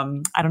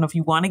I don't know if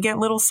you want to get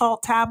little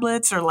salt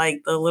tablets or like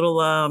the little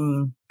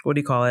what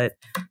do you call it?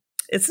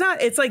 It's like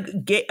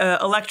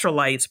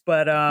electrolytes,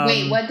 but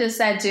wait, what does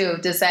that do?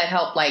 Does that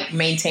help like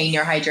maintain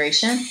your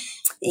hydration?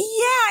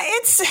 Yeah,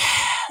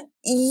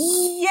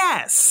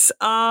 yes.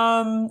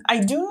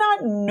 I do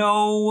not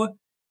know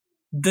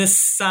the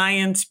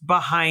science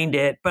behind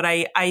it, but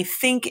I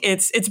think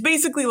it's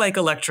basically like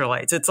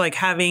electrolytes. It's like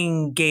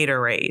having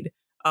Gatorade.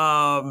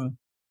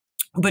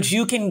 But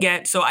you can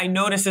get, so I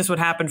noticed this would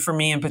happen for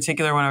me in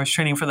particular when I was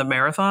training for the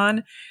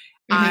marathon.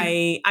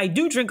 I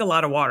do drink a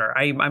lot of water.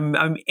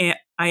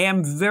 I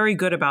am very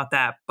good about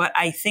that. But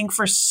I think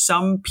for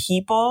some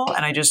people,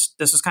 and this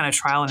was kind of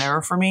trial and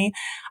error for me.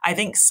 I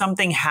think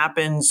something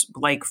happens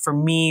like for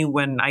me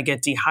when I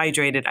get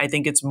dehydrated, I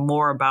think it's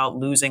more about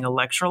losing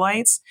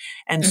electrolytes.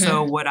 And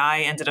so what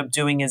I ended up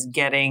doing is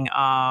getting,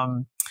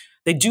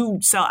 they do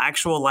sell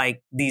actual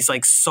like these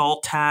like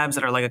salt tabs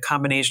that are like a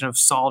combination of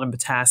salt and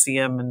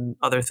potassium and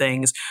other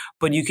things.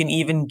 But you can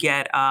even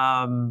get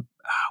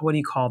what do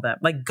you call them?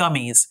 Like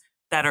gummies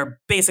that are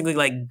basically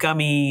like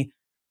gummy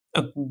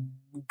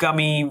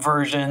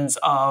versions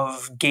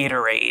of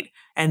Gatorade.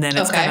 And then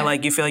it's kind of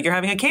like you feel like you're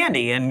having a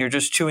candy and you're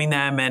just chewing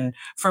them. And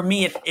for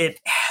me, it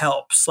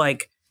helps.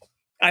 Like,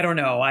 I don't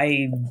know.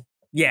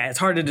 It's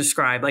hard to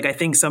describe. Like, I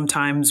think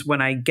sometimes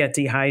when I get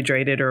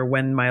dehydrated or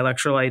when my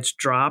electrolytes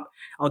drop,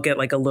 I'll get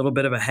like a little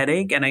bit of a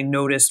headache. And I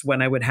noticed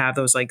when I would have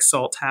those like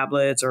salt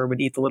tablets or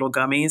would eat the little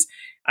gummies,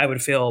 I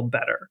would feel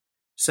better.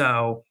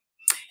 So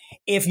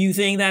if you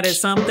think that is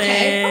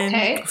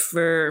something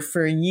for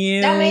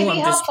you, that may be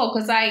helpful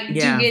because I do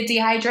get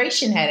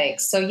dehydration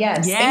headaches. So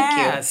thank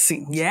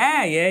you.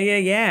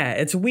 Yeah.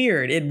 It's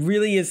weird. It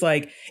really is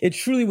like, it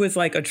truly was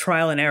like a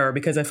trial and error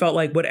because I felt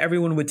like what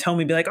everyone would tell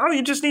me, be like, oh,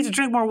 you just need to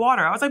drink more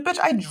water. I was like, bitch,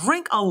 I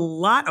drink a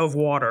lot of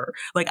water.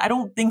 Like, I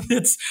don't think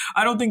that's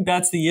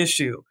the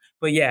issue.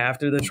 But yeah,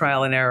 after the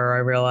trial and error, I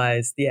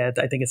realized, I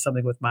think it's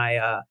something with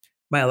my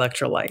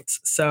electrolytes.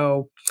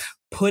 So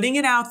putting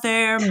it out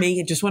there,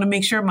 just want to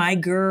make sure my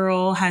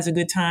girl has a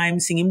good time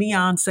singing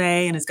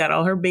Beyonce and it's got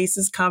all her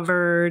bases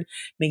covered.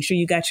 Make sure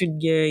you got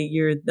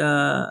your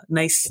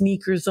nice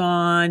sneakers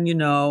on, you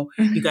know,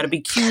 you got to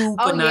be cute,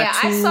 but not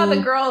too. I saw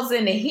the girls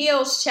in the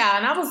heels,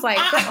 child, and I was like,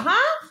 huh?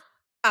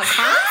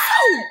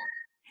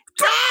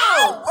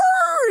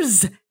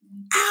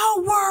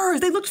 Hours.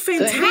 They looked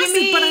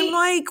fantastic, but I'm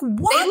like,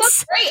 what? They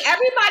looked great.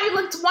 Everybody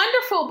looked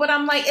wonderful, but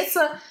I'm like,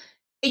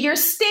 you're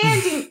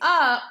standing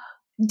up,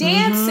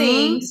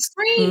 dancing,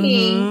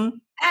 screaming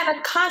at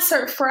a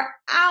concert for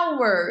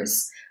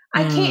hours.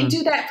 I can't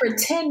do that for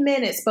 10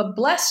 minutes, but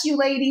bless you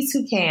ladies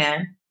who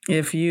can.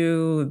 If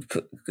you,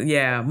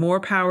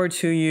 more power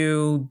to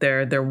you.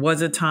 There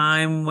was a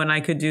time when I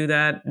could do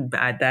that.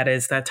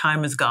 That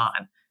time is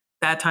gone.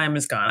 That time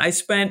is gone. I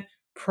spent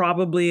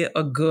probably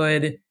a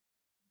good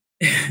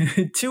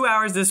 2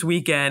 hours this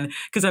weekend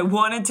because I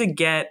wanted to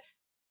get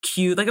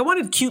cute. Like I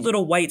wanted cute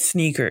little white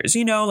sneakers,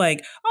 you know,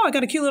 like, oh, I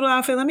got a cute little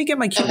outfit. Let me get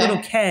my cute little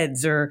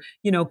Keds or,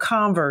 you know,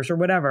 Converse or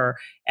whatever.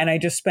 And I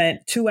just spent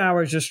 2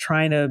 hours just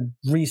trying to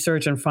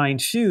research and find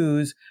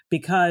shoes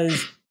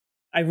because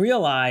I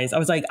realized I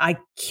was like, I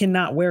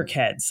cannot wear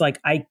Keds. Like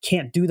I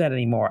can't do that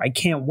anymore. I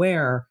can't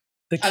wear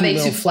the cute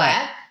little too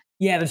flat?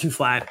 Yeah, they're too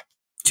flat.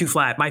 Too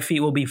flat. My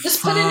feet will be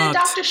just put in a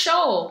Dr.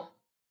 Scholl.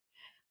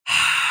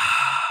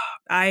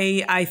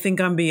 I think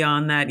I'm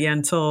beyond that,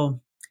 Yentl.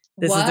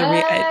 This is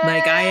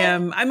I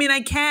am. I mean, I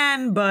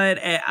can, but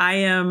I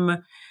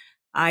am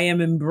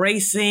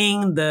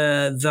embracing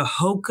the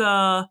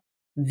Hoka.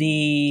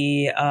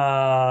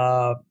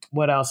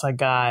 What else I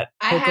got?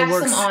 I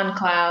have some On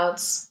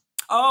Clouds.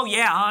 Oh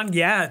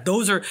yeah,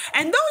 those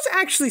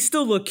actually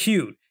still look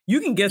cute.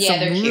 You can get some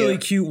really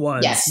cute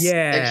ones. Yes,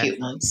 they're cute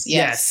ones.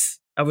 Yes.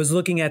 I was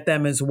looking at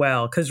them as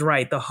well because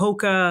the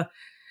Hoka.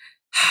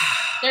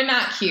 They're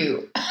not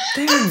cute.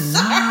 They're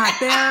not.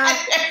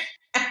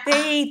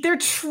 They're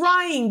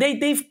trying.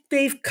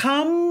 They've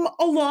come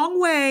a long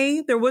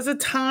way. There was a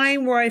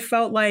time where I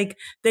felt like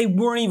they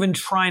weren't even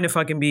trying to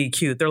fucking be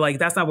cute. They're like,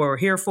 that's not what we're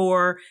here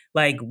for.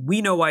 Like,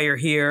 we know why you're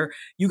here.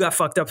 You got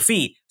fucked up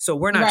feet, so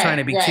we're not trying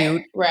to be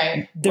cute.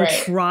 Right. They're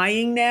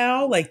trying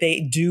now. Like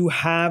they do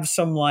have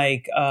some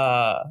like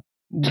what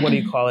do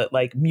you call it?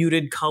 Like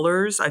muted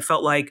colors. I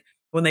felt like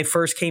when they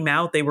first came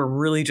out, they were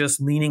really just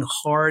leaning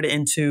hard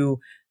into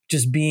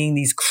just being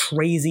these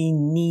crazy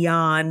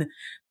neon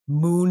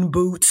moon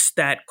boots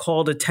that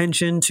called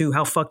attention to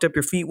how fucked up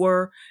your feet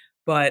were.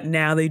 But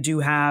now they do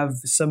have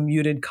some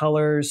muted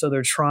colors, so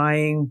they're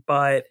trying.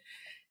 But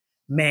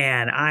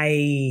man,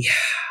 I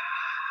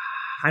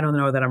don't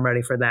know that I'm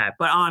ready for that.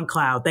 But On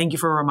Cloud, thank you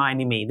for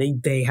reminding me.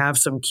 They have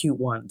some cute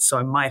ones, so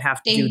I might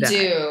have to do that.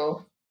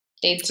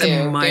 They do.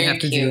 I might have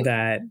to do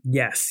that.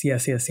 Yes.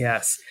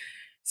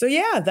 So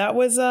yeah, that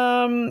was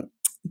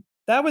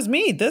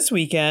me this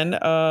weekend.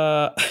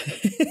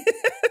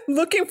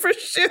 Looking for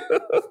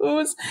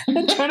shoes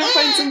and trying to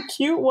find some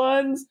cute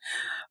ones.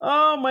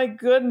 Oh my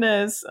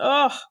goodness.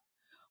 Oh,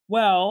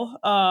 well,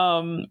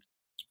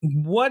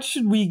 what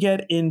should we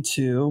get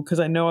into?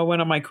 Because I know I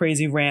went on my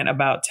crazy rant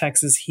about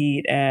Texas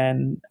heat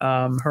and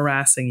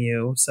harassing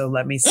you. So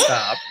let me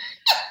stop.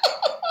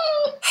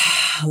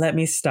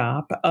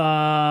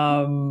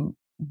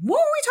 What were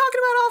we talking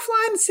about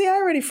offline? See, I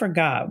already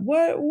forgot.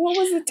 What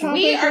was the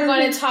topic? We are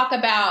going to talk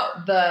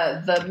about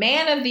the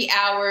man of the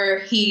hour.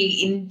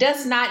 He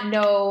does not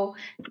know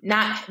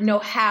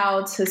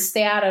how to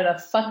stay out of the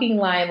fucking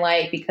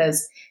limelight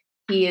because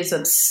he is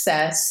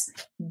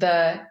obsessed.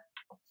 The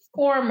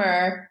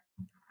former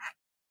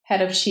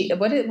head of chief.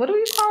 What do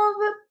we call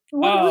it?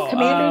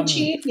 Commander in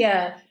chief?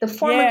 Yeah, the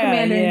former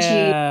commander in chief.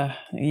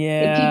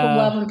 Yeah. People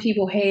love him.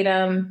 People hate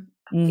him.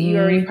 Mm-hmm. You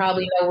already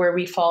probably know where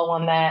we fall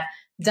on that.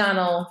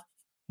 Donald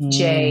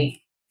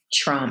J.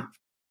 Trump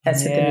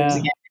has hit the news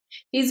again.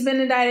 He's been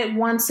indicted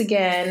once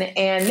again.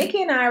 And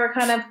Nikki and I were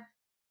kind of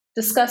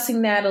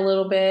discussing that a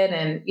little bit.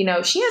 And, you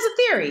know, she has a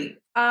theory.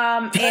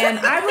 And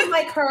I would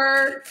like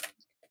her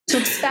to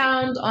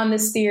expound on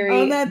this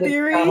theory. On that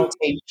theory? Donald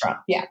J.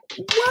 Trump. Yeah.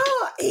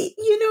 Well,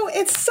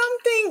 it's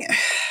something.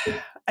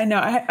 I know.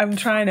 I'm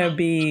trying to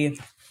be.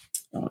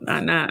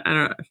 Not.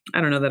 I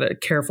don't know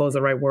that careful is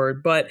the right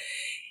word, but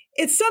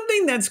it's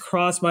something that's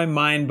crossed my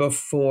mind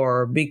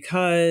before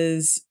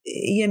because,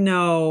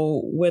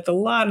 with a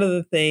lot of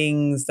the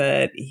things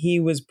that he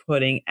was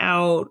putting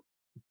out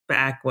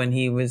back when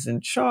he was in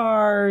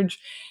charge,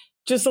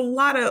 just a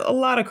lot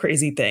of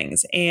crazy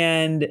things.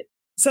 And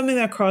something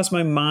that crossed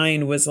my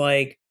mind was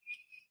like,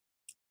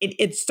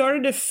 it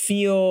started to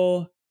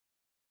feel,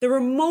 there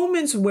were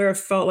moments where it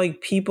felt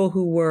like people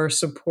who were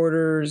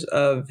supporters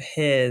of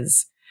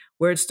his,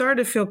 where it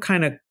started to feel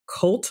kind of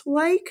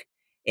cult-like,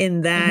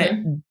 in that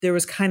there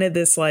was kind of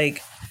this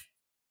like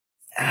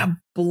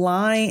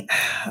blind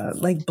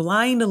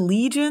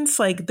allegiance.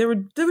 Like there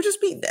would just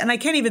be, and I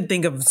can't even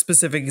think of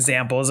specific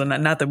examples, and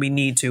not that we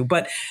need to,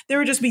 but there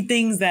would just be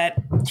things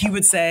that he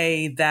would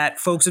say that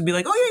folks would be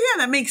like, oh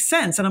yeah, that makes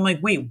sense. And I'm like,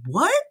 wait,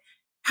 what?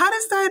 How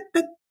does that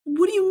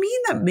what do you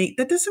mean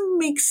that doesn't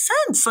make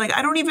sense? Like,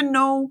 I don't even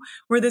know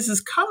where this is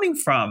coming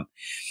from.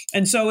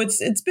 And so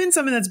it's been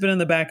something that's been in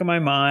the back of my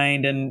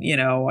mind. And,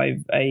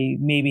 I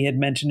maybe had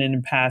mentioned it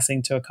in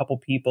passing to a couple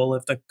people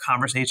if the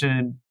conversation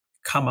had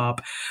come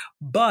up.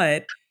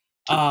 But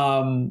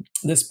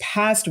this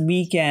past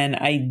weekend,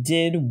 I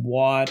did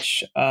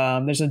watch,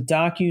 there's a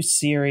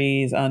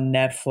docu-series on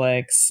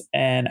Netflix,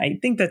 and I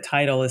think the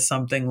title is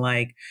something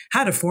like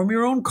How to Form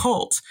Your Own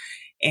Cult.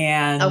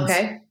 And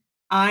okay.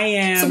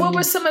 So what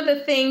were some of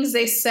the things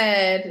they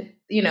said,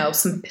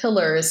 some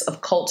pillars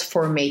of cult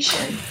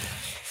formation?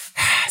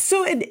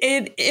 So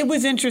it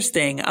was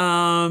interesting.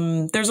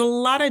 There's a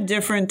lot of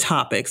different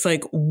topics.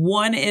 Like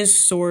one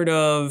is sort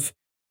of,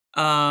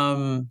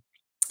 and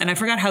I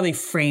forgot how they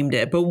framed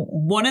it, but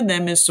one of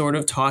them is sort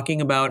of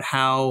talking about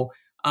how,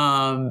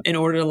 in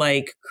order to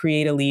like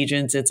create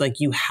allegiance, it's like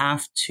you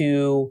have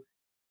to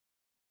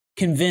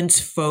convince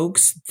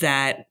folks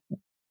that,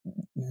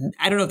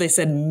 I don't know if they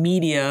said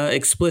media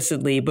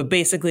explicitly, but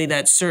basically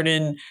that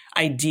certain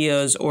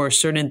ideas or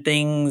certain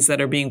things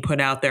that are being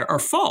put out there are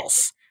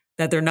false,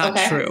 that they're not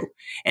true.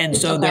 And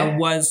so there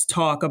was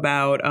talk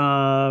about,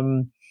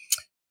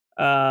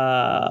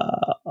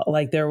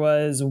 like there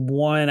was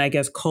one, I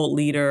guess, cult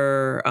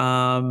leader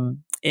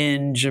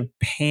in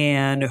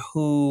Japan there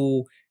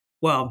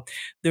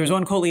was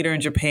one cult leader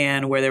in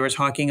Japan where they were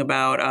talking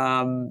about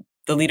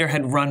the leader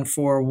had run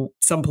for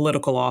some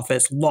political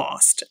office,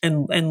 lost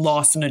and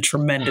lost in a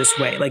tremendous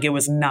way. Like it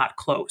was not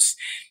close.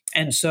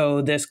 And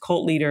so this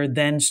cult leader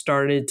then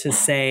started to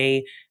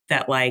say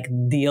that like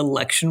the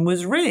election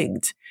was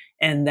rigged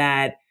and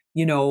that,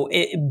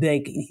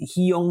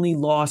 he only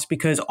lost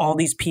because all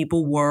these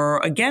people were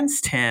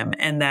against him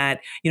and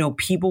that,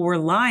 people were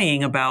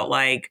lying about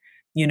like,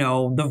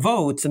 the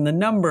votes and the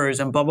numbers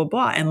and blah, blah,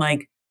 blah. And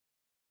like,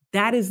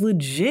 that is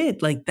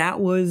legit. Like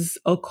that was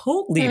a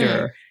cult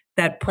leader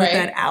that put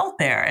that out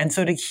there. And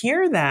so to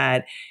hear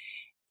that,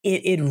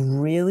 it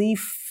really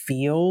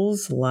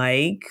feels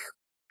like,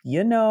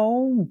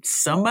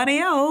 somebody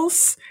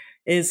else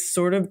is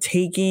sort of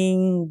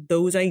taking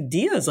those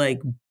ideas,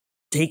 like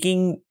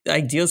taking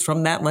ideas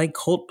from that like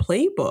cult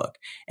playbook.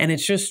 And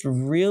it's just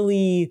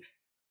really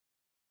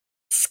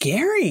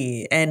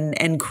scary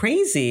and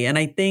crazy. And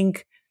I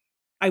think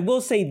I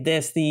will say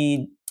this,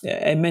 I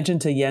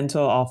mentioned to Yento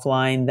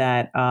offline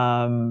that,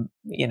 I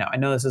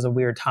know this is a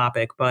weird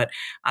topic, but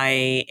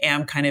I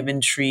am kind of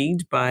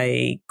intrigued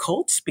by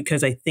cults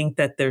because I think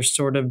that there's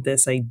sort of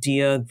this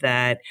idea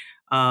that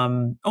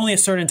only a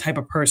certain type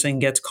of person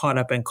gets caught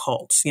up in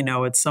cults.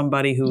 It's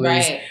somebody who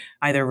is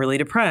either really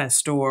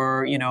depressed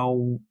or,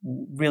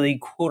 really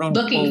quote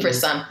unquote looking for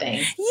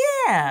something.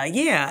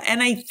 Yeah.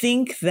 And I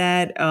think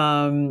that,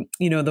 the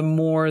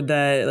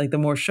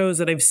more shows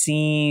that I've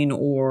seen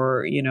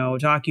or,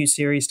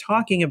 docuseries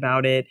talking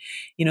about it,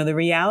 the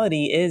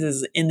reality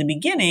is in the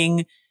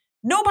beginning,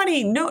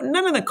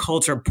 none of the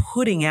cults are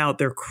putting out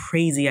their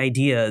crazy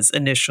ideas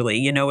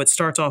initially. It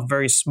starts off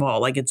very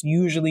small. Like it's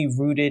usually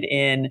rooted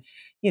in,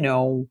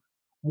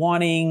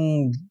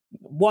 wanting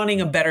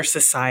a better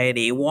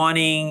society,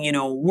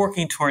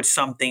 working towards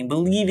something,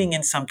 believing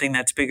in something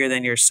that's bigger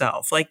than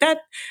yourself. Like that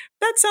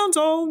sounds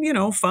all,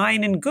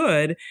 fine and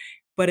good.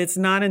 But it's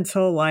not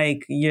until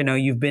like,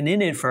 you've been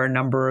in it for a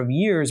number of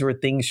years where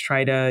things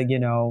try to,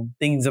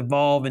 things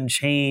evolve and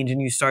change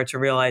and you start to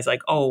realize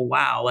like, oh,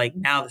 wow, like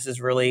now this is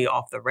really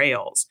off the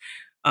rails.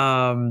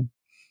 And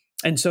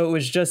so it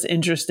was just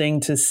interesting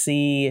to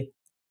see,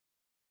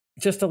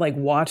 just to like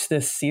watch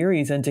this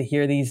series and to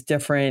hear these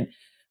different,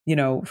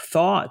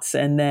 thoughts.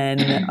 And then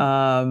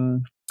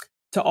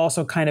to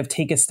also kind of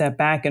take a step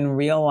back and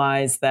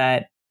realize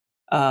that,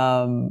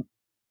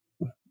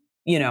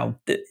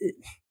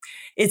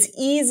 it's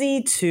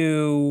easy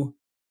to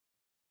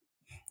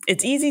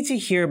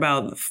hear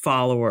about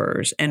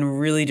followers and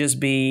really just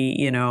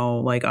be,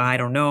 like, I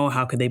don't know,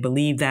 how could they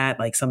believe that?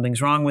 Like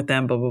something's wrong with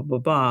them, blah, blah, blah,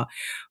 blah.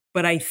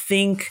 But I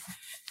think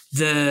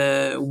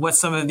what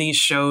some of these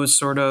shows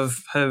sort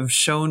of have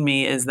shown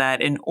me is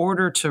that in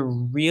order to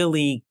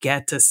really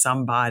get to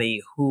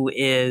somebody who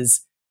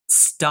is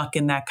stuck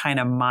in that kind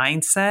of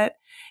mindset,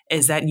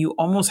 is that you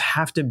almost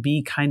have to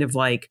be kind of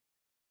like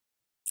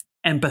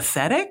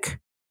empathetic,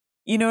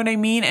 you know what I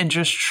mean? And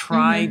just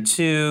try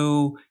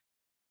to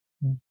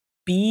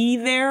be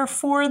there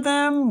for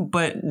them,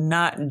 but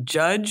not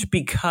judge,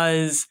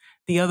 because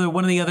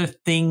one of the other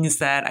things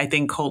that I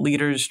think cult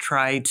leaders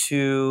try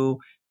to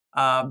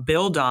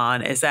build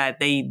on is that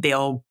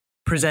they'll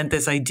present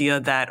this idea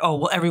that, oh,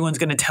 well, everyone's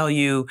going to tell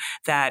you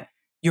that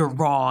you're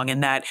wrong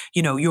and that,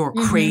 you're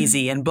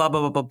crazy and blah,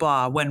 blah, blah, blah,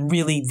 blah, when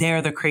really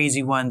they're the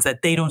crazy ones,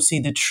 that they don't see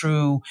the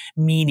true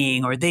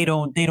meaning, or they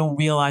don't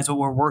realize what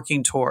we're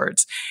working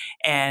towards.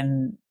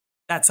 And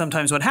that's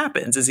sometimes what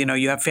happens is,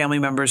 you have family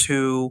members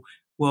who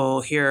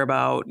will hear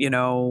about,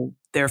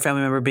 their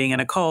family member being in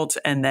a cult,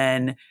 and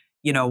then,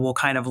 we'll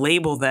kind of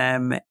label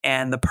them,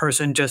 and the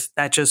person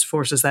just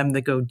forces them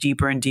to go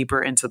deeper and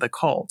deeper into the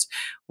cult,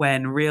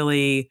 when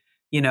really,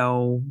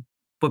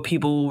 what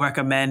people will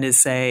recommend is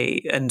say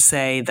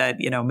that,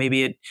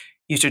 maybe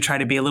you should try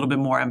to be a little bit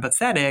more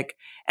empathetic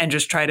and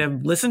just try to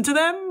listen to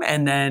them,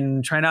 and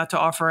then try not to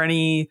offer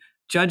any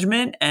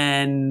judgment,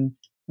 and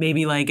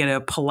maybe like in a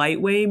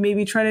polite way,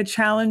 maybe try to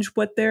challenge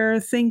what they're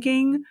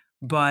thinking,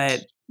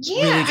 but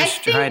really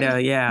just try to,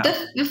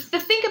 The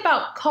thing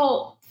about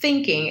cult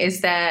thinking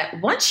is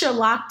that once you're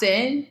locked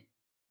in,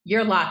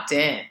 you're locked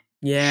in.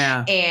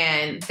 Yeah.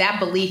 And that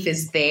belief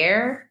is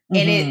there.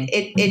 And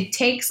it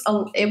takes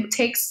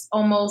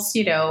almost,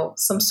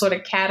 some sort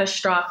of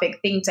catastrophic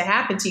thing to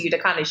happen to you to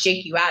kind of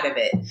shake you out of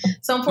it.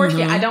 So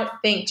unfortunately, I don't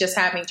think just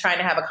trying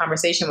to have a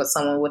conversation with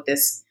someone with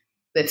this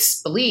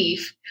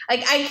belief,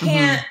 like I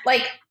can't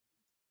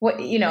what,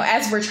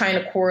 as we're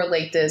trying to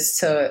correlate this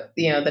to,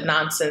 the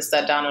nonsense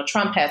that Donald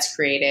Trump has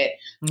created.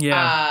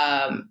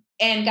 Yeah.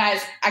 And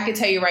guys, I can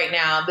tell you right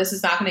now, this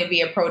is not going to be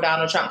a pro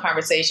Donald Trump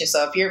conversation.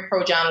 So if you're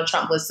pro Donald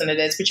Trump, listen to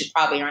this, which you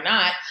probably are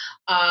not.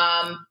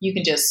 You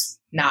can just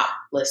not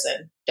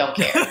listen. Don't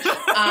care.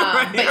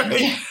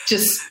 But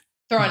just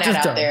throwing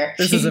that out there.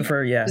 This isn't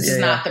for, This is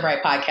not the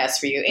right podcast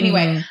for you.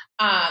 Anyway,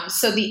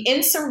 so the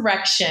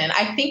insurrection,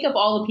 I think of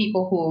all the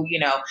people who,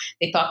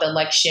 they thought the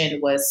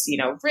election was,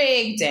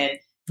 rigged, and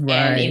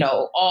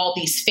all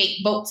these fake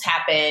votes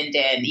happened,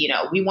 and,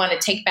 we want to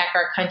take back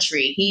our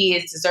country. He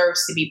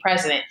deserves to be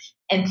president.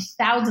 And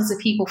thousands of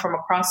people from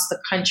across the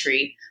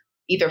country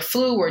either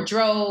flew or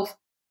drove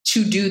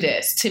to do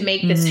this, to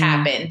make this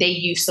happen. They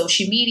use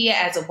social media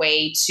as a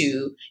way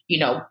to,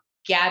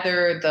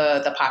 gather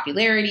the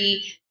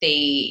popularity.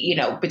 They,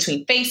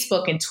 between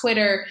Facebook and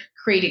Twitter,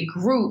 created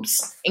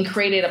groups and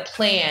created a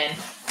plan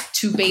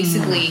to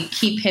basically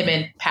keep him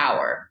in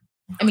power.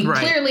 I mean,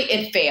 clearly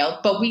it failed,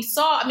 but we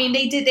saw,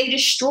 they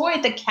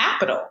destroyed the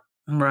Capitol.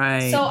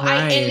 Right. So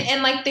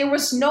and there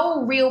was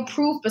no real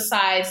proof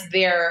besides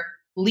their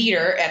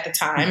leader at the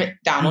time,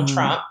 Donald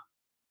Trump,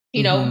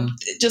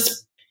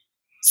 just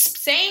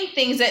saying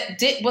things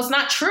that was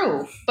not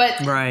true, but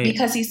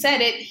because he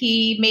said it,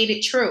 he made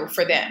it true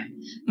for them.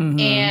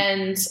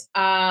 And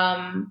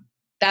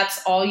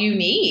that's all you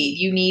need.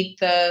 You need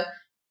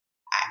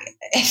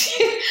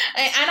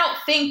I don't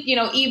think,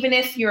 even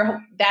if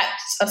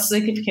that's a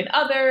significant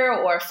other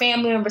or a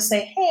family member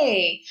say,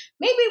 hey,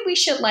 maybe we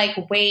should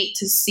wait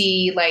to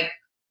see,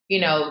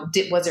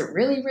 was it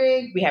really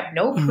rigged? We have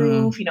no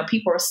proof.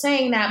 People are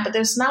saying that, but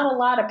there's not a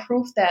lot of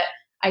proof that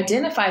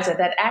identifies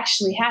that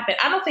actually happened.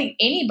 I don't think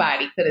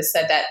anybody could have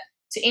said that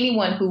to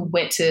anyone who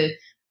went to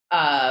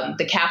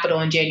the Capitol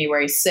on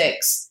January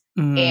 6th.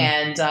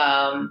 And,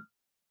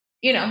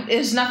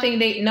 there's nothing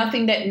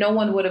that no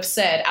one would have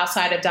said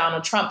outside of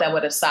Donald Trump that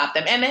would have stopped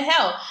them. And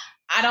hell,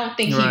 I don't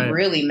think he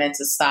really meant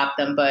to stop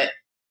them. But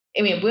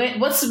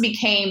once it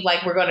became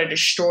we're going to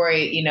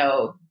destroy,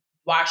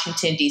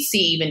 Washington, D.C.,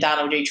 even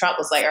Donald J. Trump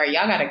was like, all right,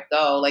 y'all got to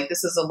go.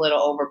 This is a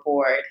little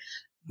overboard.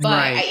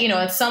 But,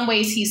 in some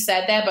ways he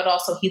said that, but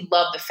also he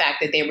loved the fact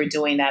that they were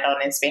doing that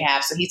on his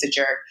behalf. So he's a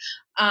jerk.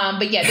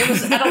 But yeah,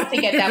 I don't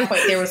think at that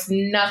point there was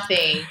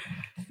nothing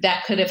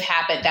that could have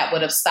happened that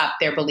would have stopped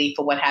their belief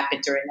of what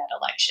happened during that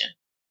election.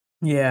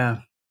 Yeah.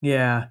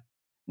 Yeah.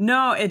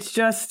 No, it's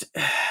just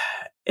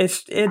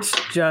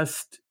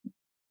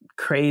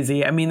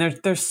crazy.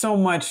 There's so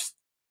much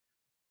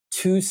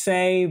to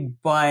say,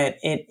 but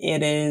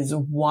it is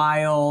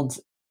wild.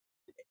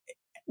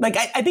 I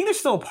think there's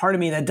still a part of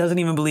me that doesn't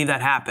even believe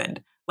that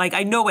happened.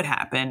 I know it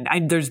happened.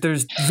 There's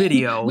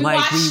video. we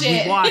watched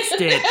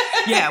it.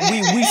 Yeah,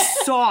 we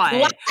saw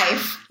it.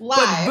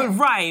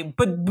 Live.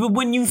 But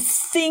when you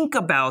think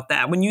about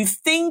that, when you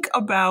think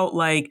about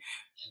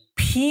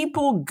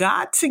people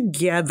got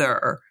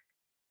together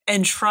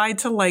and tried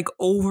to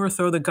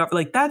overthrow the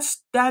government,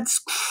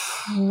 that's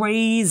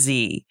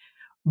crazy.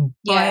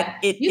 Yeah.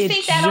 But you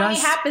think that only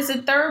happens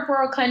in third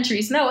world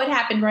countries? No, it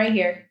happened right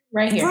here.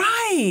 Right here.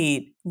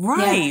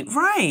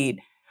 Right.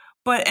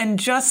 But, and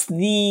just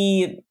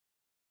the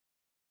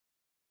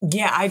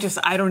Yeah,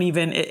 I don't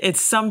even, it's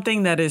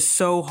something that is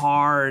so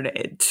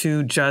hard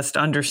to just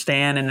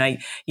understand. And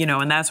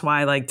and that's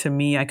why, like, to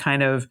me, I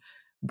kind of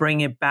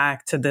bring it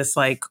back to this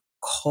like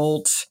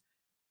cult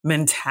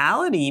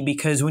mentality,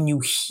 because when you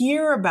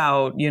hear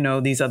about,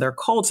 these other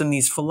cults and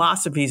these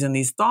philosophies and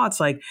these thoughts,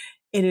 like,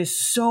 it is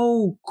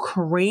so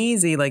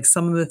crazy, like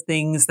some of the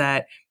things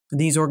that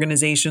these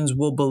organizations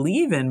will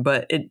believe in.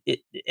 But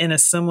it in a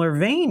similar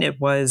vein, it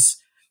was,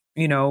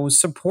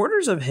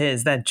 supporters of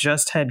his that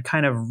just had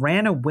kind of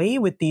ran away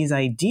with these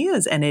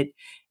ideas. And it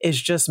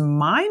is just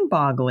mind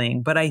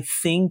boggling. But I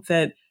think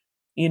that,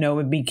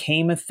 it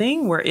became a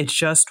thing where it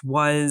just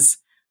was,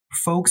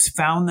 folks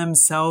found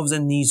themselves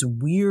in these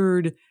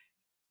weird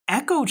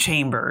echo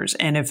chambers.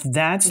 And if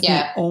that's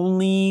the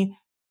only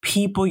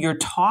people you're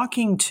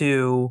talking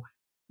to,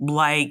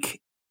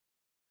 like,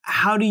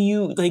 how do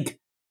you, like,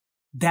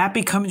 that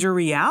becomes your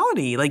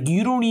reality? Like,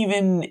 you don't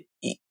even,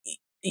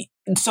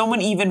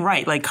 someone even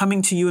like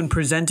coming to you and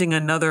presenting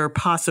another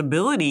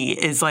possibility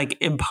is like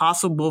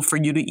impossible for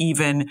you to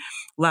even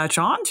latch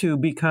onto,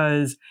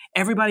 because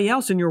everybody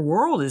else in your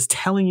world is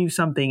telling you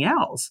something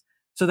else.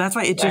 So that's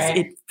why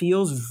it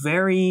feels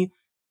very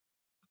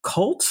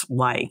cult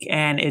like.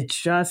 And it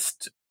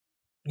just,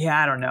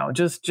 I don't know,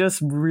 just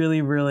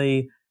really,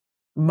 really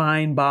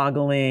mind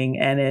boggling.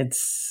 And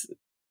it's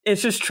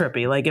just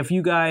trippy. Like, if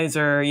you guys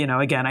are,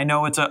 again, I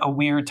know it's a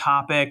weird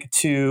topic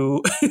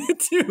to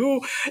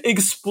to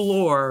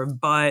explore,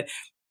 but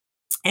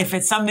if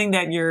it's something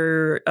that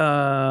you're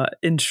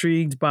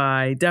intrigued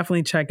by,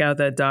 definitely check out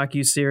that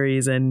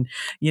docuseries, and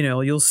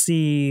you'll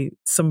see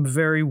some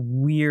very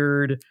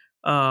weird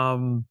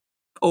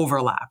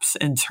overlaps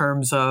in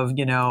terms of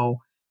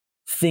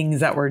things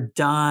that were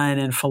done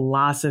and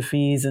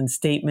philosophies and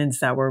statements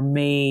that were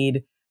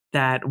made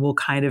that will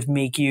kind of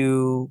make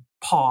you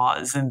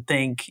pause and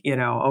think,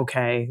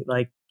 okay,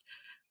 like,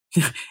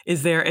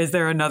 is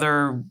there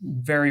another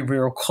very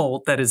real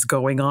cult that is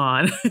going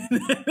on?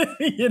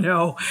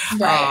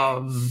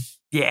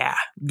 Yeah,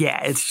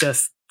 it's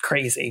just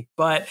crazy.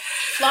 But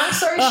long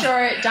story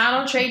short,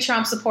 Donald J.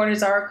 Trump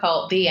supporters are a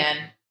cult. The end.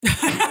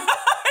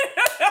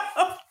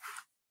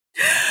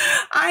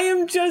 I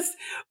am just,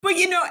 but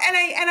and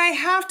I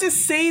have to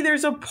say,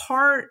 there's a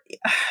part,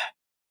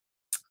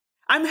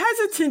 I'm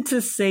hesitant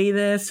to say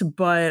this,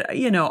 but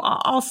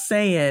I'll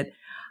say it.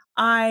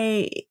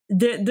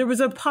 There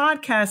was a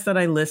podcast that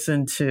I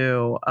listened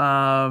to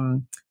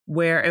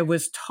where it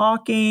was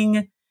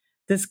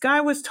this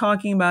guy was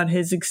talking about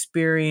his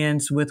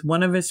experience with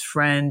one of his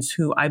friends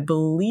who I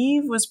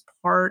believe was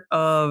part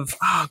of,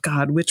 oh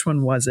God, which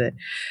one was it?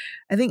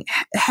 I think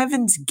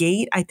Heaven's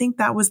Gate. I think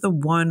that was the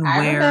one where.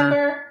 I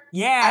remember.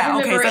 Yeah. I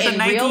remember okay. So in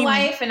real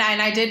life, and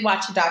I did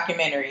watch a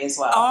documentary as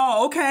well.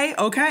 Oh, okay.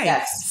 Okay.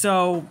 Yes.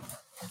 So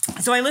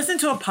I listened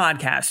to a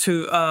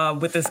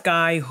podcast with this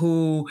guy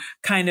who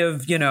kind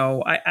of,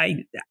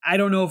 I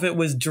don't know if it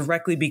was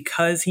directly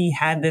because he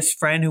had this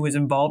friend who was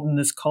involved in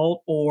this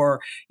cult,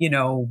 or,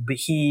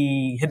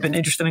 he had been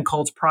interested in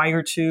cults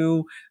prior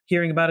to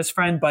hearing about his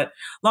friend. But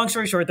long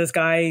story short, this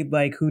guy,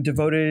 like, who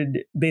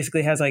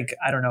basically has, like,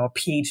 I don't know, a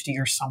PhD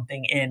or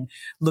something in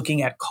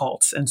looking at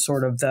cults and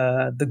sort of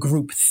the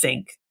group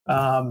think.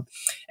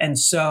 And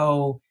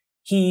so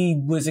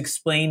he was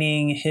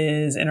explaining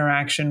his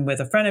interaction with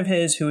a friend of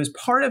his who is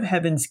part of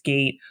Heaven's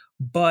Gate,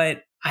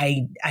 but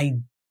I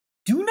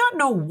do not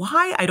know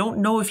why. I don't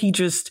know if he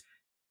just,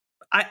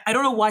 I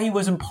don't know why he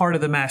wasn't part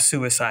of the mass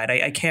suicide.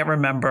 I can't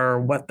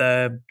remember what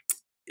the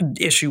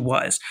issue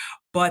was,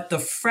 but the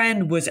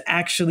friend was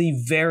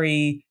actually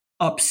very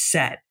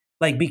upset,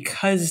 like,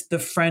 because the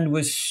friend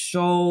was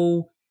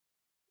so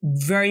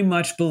very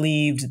much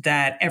believed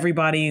that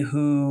everybody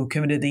who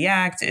committed the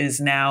act is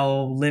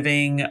now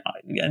living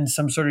in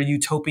some sort of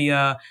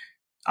utopia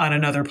on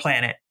another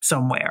planet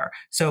somewhere.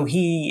 So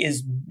he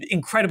is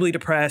incredibly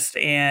depressed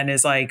and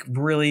is, like,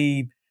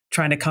 really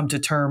trying to come to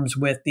terms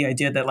with the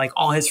idea that, like,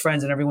 all his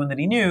friends and everyone that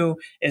he knew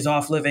is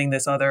off living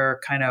this other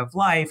kind of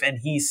life, and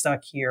he's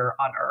stuck here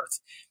on Earth.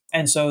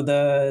 And so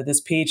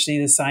this PhD,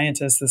 this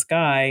scientist, this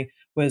guy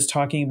was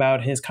talking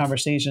about his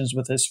conversations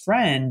with his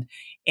friend,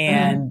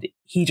 and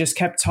he just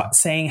kept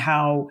saying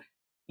how,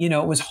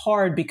 it was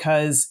hard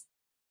because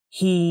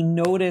he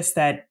noticed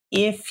that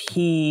if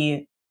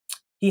he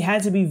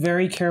had to be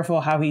very careful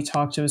how he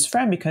talked to his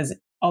friend, because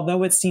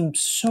although it seemed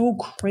so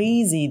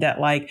crazy that,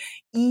 like,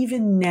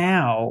 even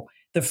now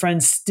the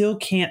friend still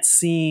can't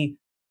see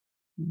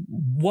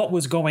what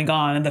was going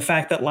on, and the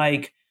fact that,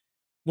 like,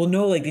 well,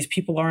 no, like, these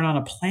people aren't on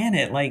a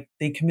planet, like,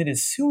 they committed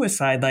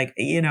suicide, like,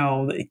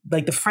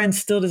 like, the friend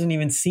still doesn't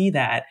even see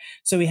that.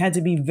 So he had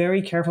to be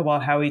very careful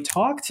about how he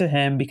talked to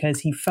him,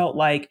 because he felt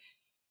like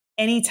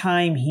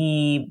anytime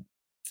he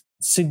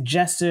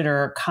suggested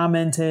or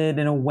commented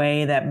in a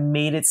way that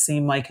made it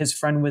seem like his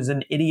friend was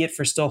an idiot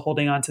for still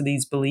holding on to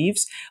these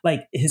beliefs,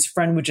 like, his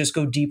friend would just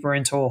go deeper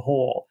into a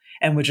hole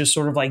and would just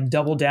sort of, like,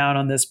 double down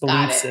on this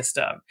belief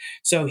system.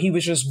 So he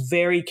was just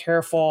very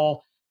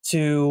careful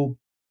to,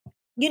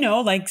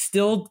 like,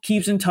 still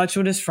keeps in touch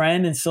with his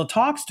friend and still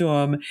talks to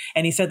him.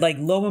 And he said, like,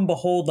 lo and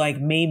behold, like,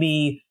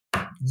 maybe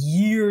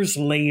years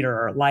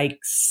later, like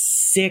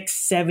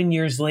 6-7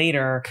 years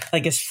later,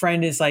 like his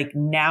friend is like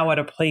now at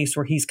a place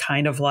where he's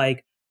kind of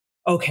like,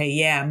 okay,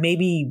 yeah,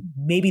 maybe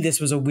this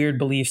was a weird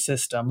belief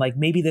system. Like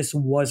maybe this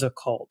was a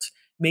cult.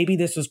 Maybe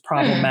this was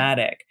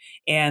problematic.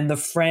 And the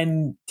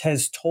friend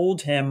has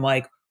told him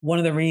like one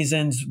of the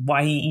reasons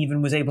why he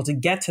even was able to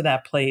get to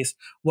that place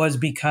was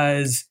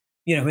because,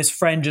 you know, his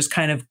friend just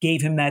kind of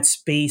gave him that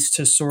space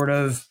to sort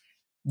of,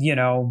 you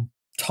know,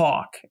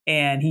 talk.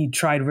 And he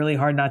tried really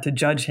hard not to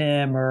judge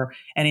him or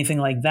anything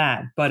like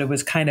that. But it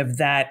was kind of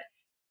that,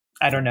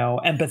 I don't know,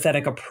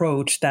 empathetic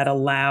approach that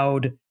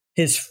allowed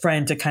his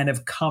friend to kind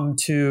of come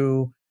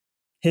to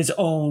his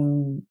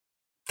own,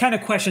 kind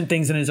of question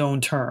things in his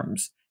own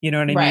terms, you know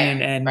what I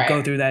mean? And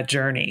go through that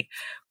journey.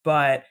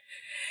 But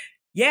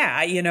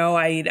yeah, you know,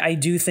 I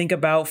do think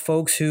about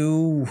folks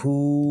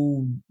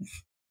who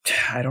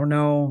I don't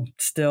know,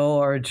 still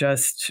are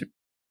just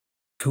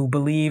who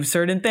believe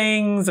certain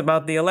things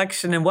about the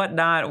election and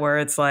whatnot, where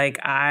it's like,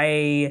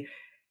 I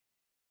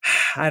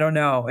don't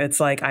know.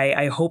 It's like,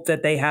 I hope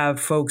that they have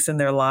folks in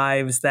their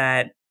lives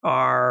that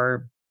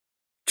are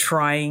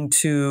trying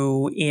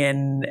to,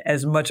 in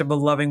as much of a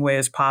loving way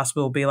as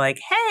possible, be like,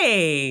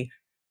 hey,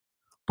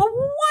 but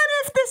what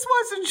if this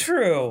wasn't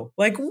true?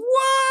 Like, what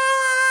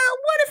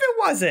if it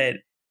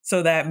wasn't?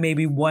 So that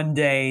maybe one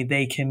day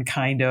they can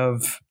kind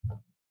of,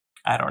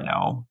 I don't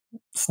know,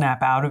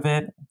 snap out of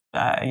it.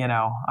 You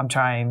know, I'm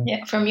trying.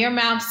 Yeah, from your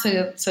mouth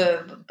to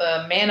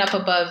the man up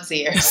above's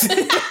ears.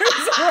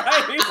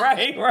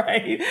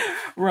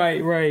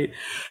 Right.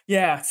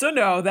 Yeah. So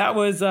no, that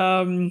was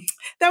our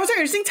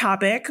interesting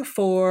topic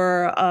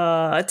for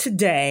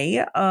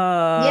today.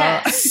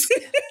 Yes.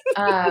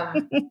 For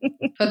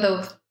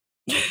the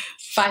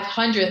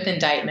 500th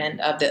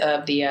indictment of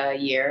the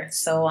year.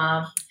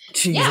 So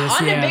Jesus, on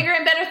to bigger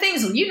and better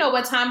things. You know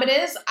what time it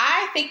is.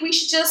 I think we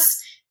should just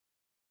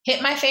hit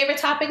my favorite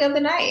topic of the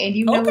night, and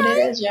you know what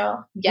it is,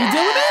 y'all. Yes. You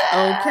doing it?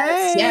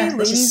 Okay. Yes,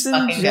 ladies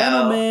and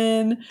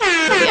gentlemen.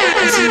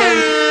 Yes, you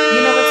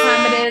know what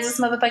time it is. It's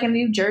motherfucking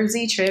New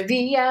Jersey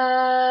trivia.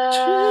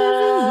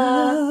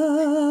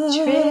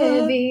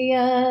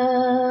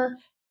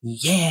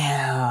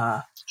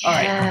 Yeah. All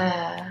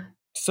right.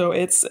 So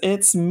it's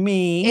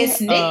me.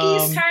 It's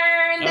Nikki's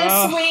turn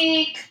this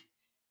week.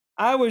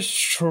 I was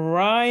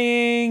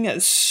trying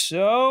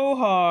so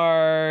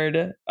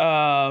hard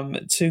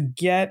to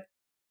get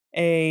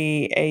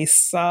a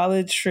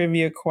solid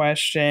trivia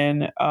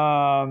question.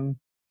 Let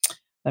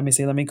me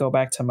see. Let me go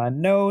back to my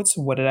notes.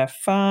 What did I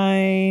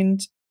find?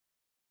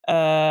 Okay.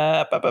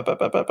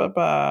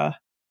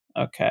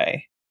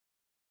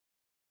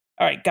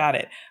 All right, got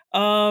it.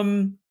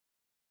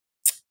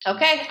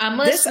 Okay, I'm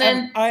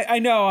listening. I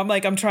know.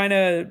 I'm trying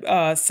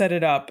to set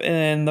it up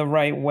in the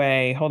right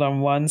way. Hold on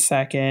one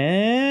second.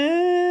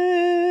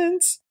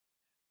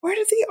 Where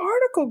did the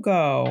article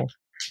go?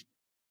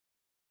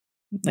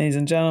 Ladies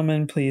and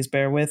gentlemen, please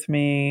bear with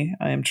me.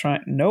 I am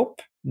trying.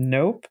 Nope.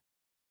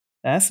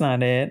 That's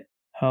not it.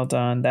 Hold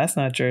on. That's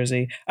not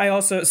Jersey. I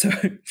also,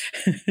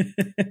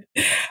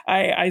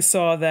 I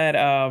saw that,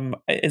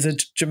 is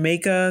it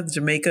Jamaica?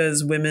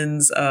 Jamaica's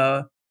women's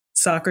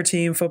soccer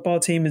team,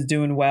 football team is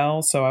doing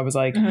well. So I was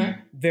like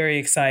very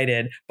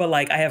excited, but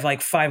like I have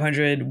like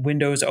 500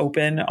 windows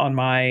open on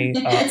my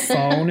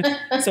phone.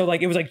 So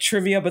like it was like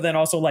trivia, but then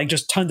also like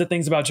just tons of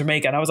things about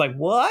Jamaica. And I was like,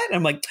 what? And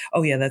I'm like,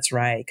 oh yeah, that's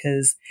right.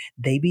 Cause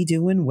they be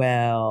doing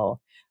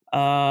well.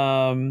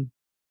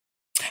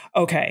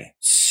 Okay.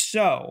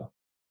 So.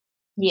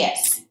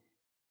 Yes.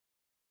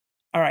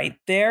 All right.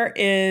 There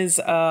is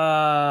a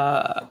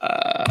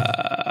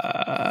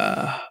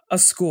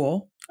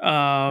school.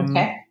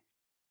 Okay.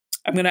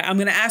 I'm gonna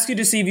ask you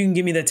to see if you can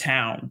give me the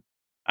town.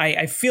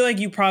 I feel like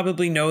you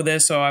probably know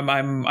this, so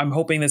I'm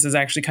hoping this is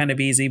actually kind of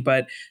easy.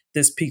 But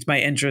this piqued my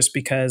interest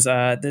because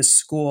this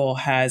school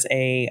has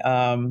a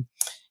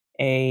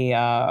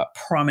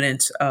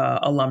prominent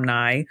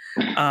alumni.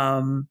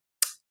 Can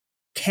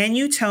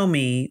you tell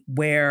me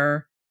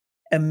where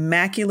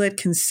Immaculate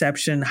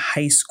Conception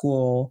High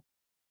School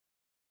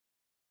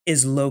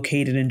is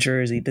located in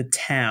Jersey? The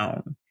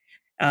town.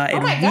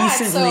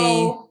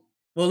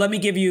 Well, let me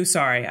give you,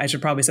 sorry, I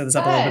should probably set this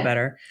up a little bit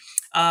better.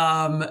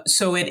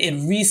 So it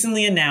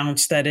recently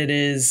announced that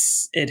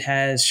it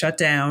has shut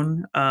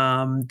down.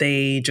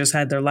 They just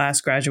had their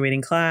last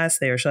graduating class.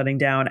 They are shutting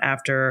down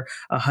after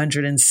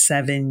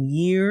 107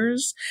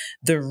 years.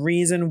 The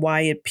reason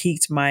why it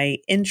piqued my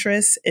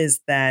interest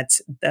is that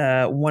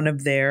one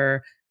of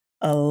their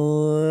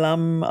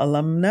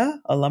alumna,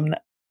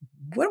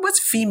 what's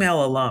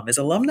female alum? Is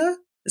alumna?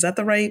 Is that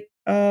the right?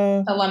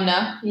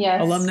 Alumna,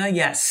 yes. Alumna,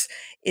 yes.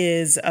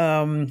 Is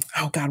oh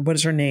God, what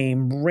is her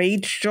name?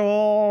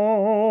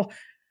 Rachel.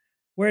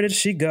 Where did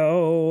she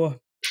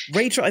go?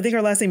 Rachel, I think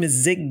her last name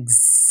is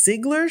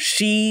Ziegler.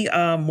 She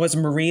was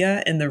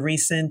Maria in the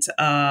recent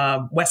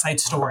West Side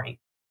Story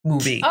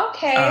movie.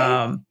 Okay.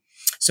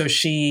 So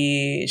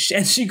she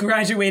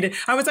graduated.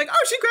 I was like,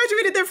 oh, she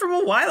graduated there from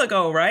a while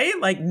ago, right?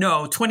 Like,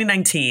 no,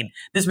 2019.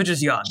 This bitch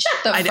is young.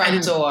 Shut the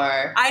front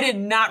door. I did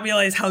not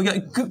realize how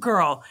young. Good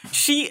girl. Is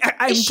she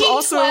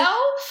 12?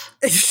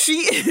 She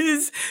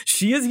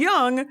is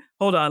young.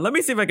 Hold on. Let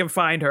me see if I can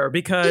find her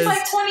because she's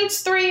like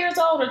 23 years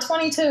old or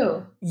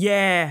 22.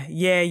 Yeah. Oh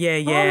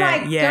my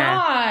God.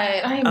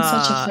 I am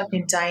such a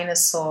fucking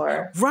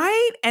dinosaur.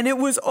 Right? And it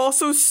was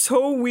also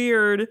so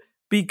weird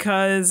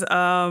because,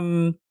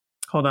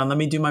 hold on, let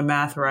me do my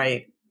math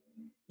right.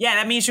 Yeah,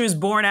 that means she was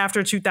born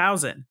after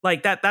 2000.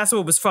 Like that's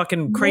what was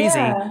fucking crazy.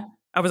 Yeah.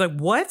 I was like,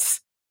 what?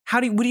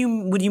 What do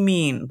you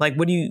mean? Like,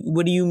 what do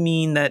you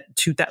mean that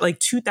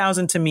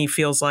 2000 to me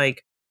feels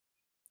like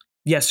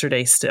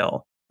yesterday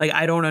still? Like,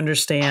 I don't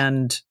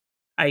understand.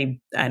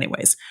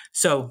 Anyways.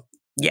 So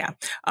yeah.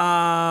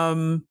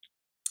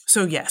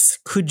 So yes,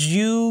 could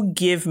you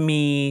give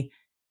me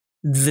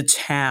the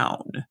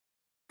town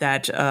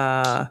that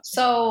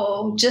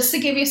So just to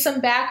give you some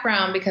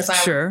background, because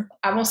I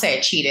won't say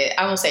I cheated.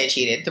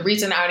 The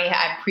reason I already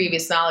had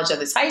previous knowledge of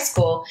this high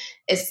school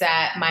is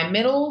that my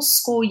middle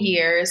school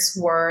years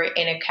were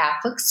in a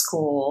Catholic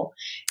school.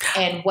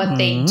 And what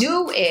they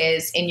do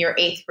is in your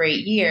 8th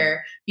grade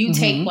year, you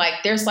take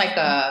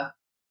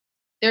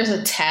there's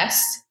a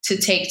test to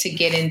take to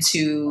get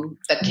into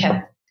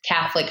the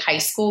Catholic high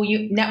school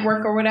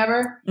network or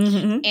whatever.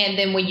 Mm-hmm. And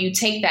then when you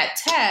take that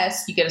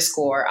test, you get a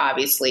score,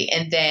 obviously.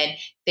 And then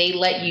they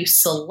let you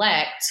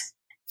select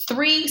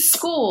 3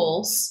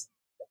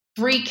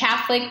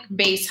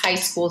 Catholic-based high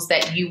schools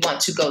that you want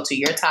to go to,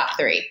 your top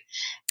 3.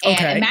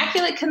 And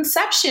Immaculate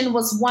Conception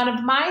was one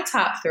of my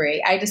top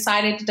 3. I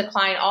decided to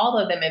decline all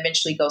of them,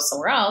 eventually go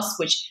somewhere else,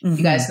 which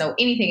you guys know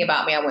anything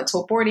about me. I went to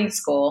a boarding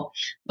school,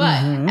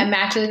 but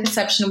Immaculate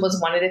Conception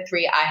was one of the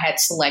 3 I had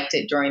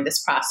selected during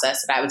this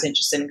process that I was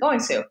interested in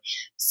going to.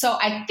 So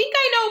I think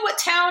I know what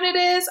town it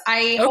is.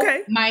 I hope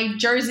my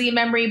Jersey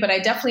memory, but I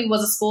definitely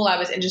was a school I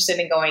was interested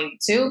in going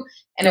to.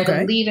 And I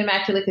believe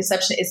Immaculate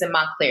Conception is in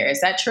Montclair.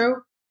 Is that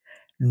true?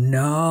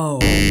 No.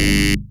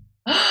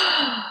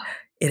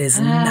 It is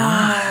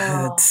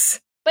not.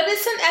 But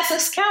it's in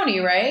Essex County,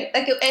 right?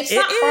 Like it's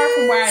not far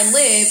from where I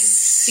live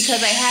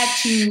because I had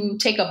to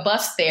take a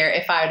bus there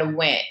if I would have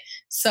went.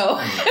 So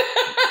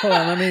hold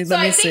on, let me see.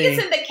 I think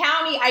it's in the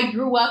county I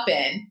grew up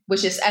in,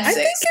 which is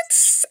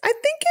Essex. I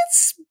think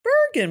it's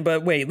Bergen,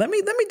 but wait, let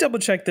me double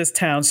check this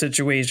town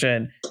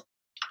situation.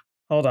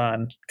 Hold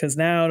on, because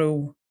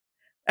now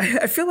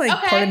I feel like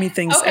part of me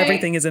thinks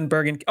everything is in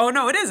Bergen. Oh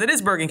no, it is. It is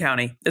Bergen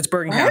County. It's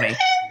Bergen County.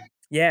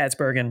 Yeah, it's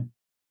Bergen.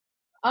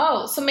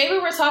 Oh, so maybe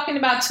we're talking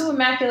about 2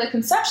 Immaculate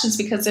Conceptions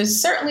because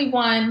there's certainly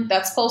one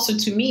that's closer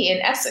to me in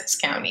Essex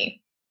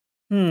County.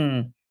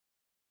 But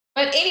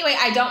anyway,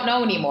 I don't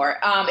know anymore.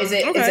 Is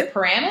it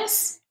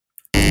Paramus?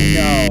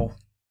 No.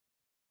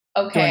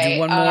 Okay. Do you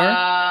want to do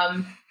one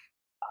more?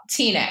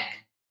 Teaneck.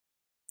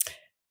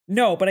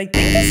 No, but I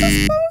think this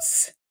is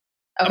close.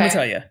 I'm going to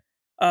tell you.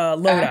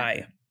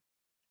 Lodi.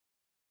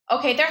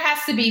 Okay, there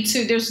has to be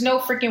 2. There's no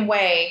freaking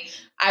way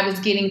I was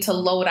getting to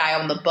Lodi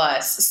on the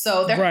bus.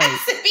 So there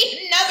has to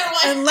be another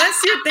one.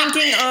 Unless you're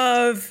thinking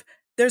of,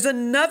 there's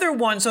another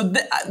one. So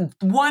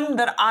one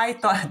that I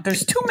thought,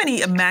 there's too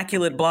many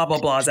immaculate blah, blah,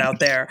 blahs out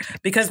there.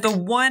 Because the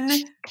one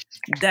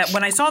that,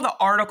 when I saw the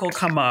article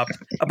come up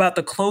about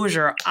the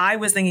closure, I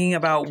was thinking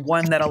about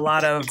one that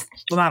not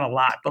a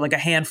lot, but like a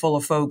handful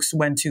of folks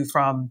went to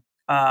from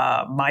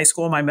my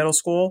school, my middle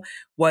school,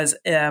 was,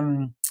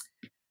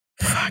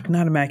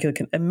 not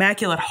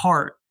Immaculate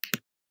Heart.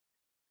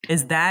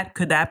 Could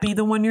that be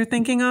the one you're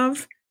thinking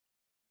of?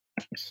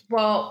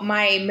 Well,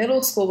 my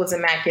middle school was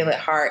Immaculate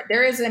Heart.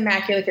 There is an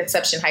Immaculate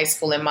Conception High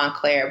School in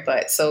Montclair,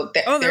 but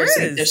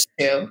there's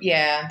 2.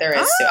 Yeah, there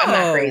is 2. I'm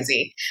not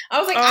crazy. I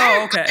was like,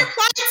 I applied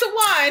to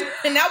one,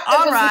 and now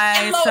all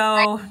right.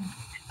 So so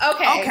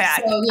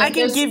I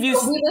can give you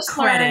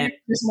credit.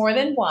 There's more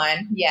than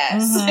one.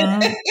 Yes,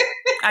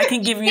 I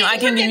can give you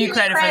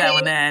credit for that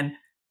one then.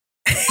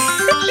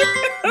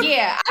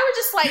 Yeah, I was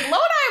just like,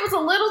 Lodi was a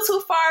little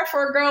too far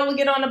for a girl to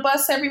get on a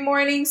bus every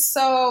morning,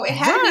 so it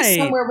had to be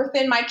somewhere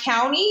within my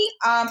county.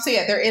 So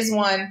yeah, there is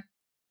one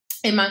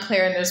in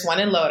Montclair and there's one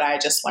in Lodi. I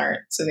just learned,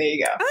 so there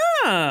you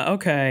go.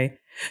 Okay.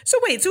 So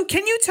wait, so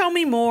can you tell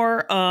me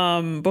more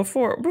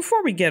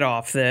before we get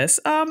off this?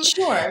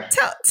 Sure.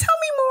 Tell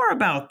me more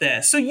about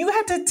this. So you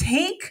had to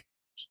take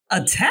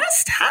a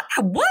test?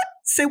 What?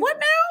 Say what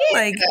now?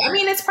 Yeah. I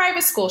mean, it's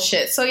private school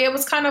shit. So it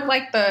was kind of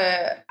like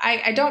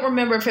I don't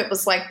remember if it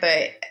was like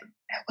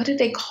what did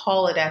they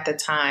call it at the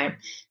time?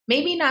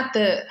 Maybe not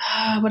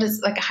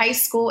like a high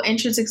school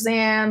entrance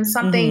exam,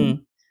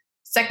 something,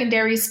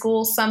 secondary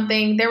school,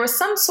 something. There was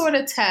some sort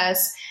of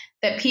test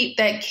that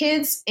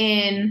kids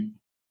in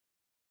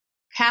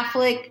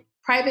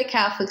private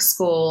Catholic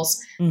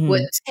schools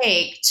would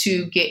take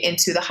to get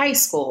into the high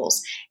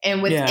schools.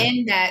 And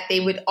within that, they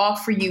would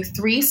offer you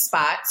 3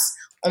 spots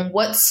on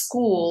what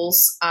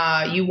schools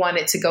you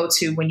wanted to go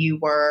to when you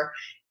were,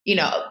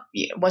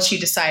 once you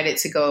decided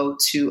to go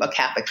to a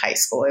Catholic high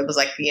school. It was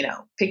like,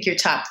 pick your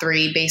top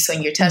 3 based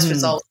on your test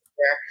results,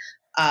 your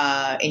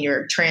in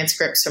your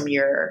transcripts from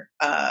your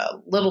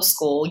little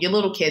school, your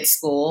little kid's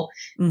school,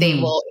 they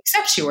will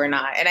accept you or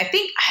not. And I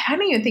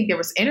don't even think there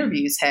was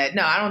interviews had.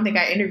 No, I don't think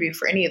I interviewed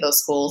for any of those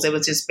schools. It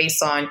was just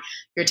based on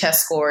your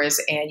test scores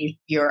and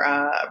your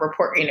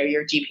report,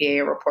 your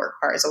GPA report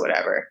cards or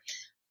whatever.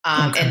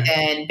 And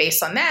then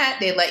based on that,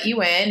 they let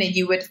you in and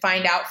you would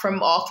find out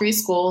from all three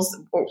schools,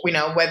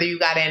 whether you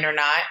got in or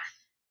not.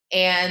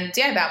 And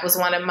yeah, that was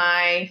one of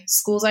my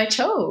schools I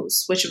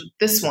chose, which was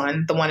this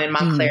one, the one in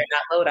Montclair,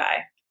 not Lodi.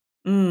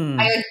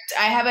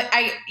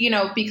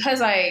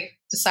 Because I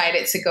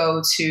decided to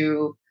go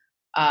to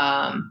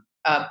a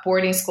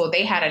boarding school,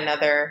 they had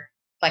another,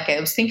 I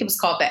think it was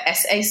called the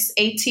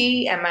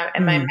SSAT. Am I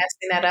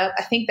messing that up?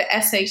 I think the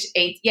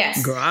SHAT.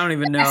 Yes. Girl, I don't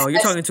even know.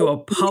 You're talking to a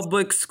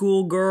public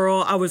school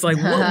girl. I was like,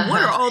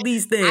 what are all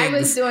these things? I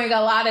was doing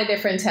a lot of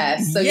different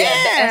tests. So the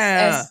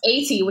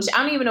SSAT, which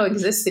I don't even know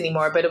exists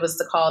anymore, but it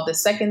was called the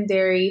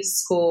Secondary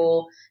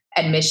School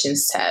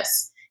Admissions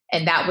Test.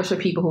 And that was for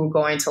people who were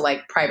going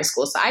to private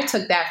schools. So I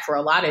took that for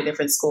a lot of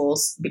different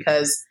schools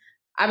because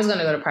I was going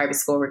to go to private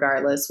school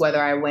regardless,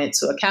 whether I went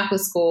to a Catholic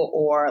school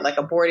or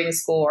a boarding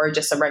school or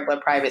just a regular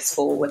private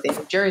school within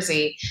New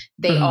Jersey.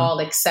 They all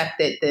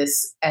accepted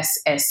this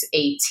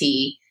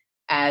SSAT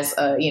as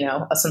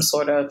some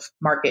sort of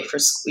market for,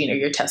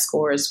 your test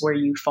scores where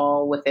you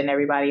fall within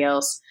everybody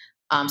else.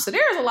 So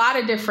there's a lot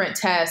of different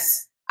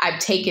tests I've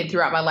taken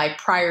throughout my life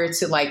prior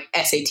to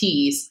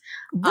SATs.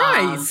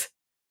 Right.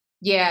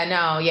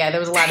 There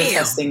was a lot of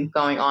testing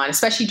going on,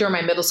 especially during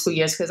my middle school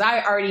years, because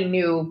I already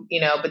knew,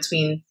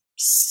 between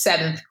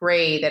 7th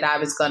grade that I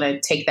was going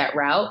to take that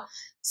route.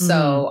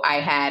 So I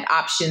had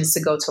options to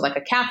go to a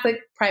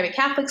private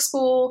Catholic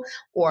school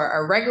or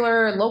a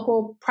regular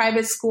local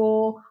private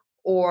school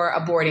or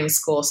a boarding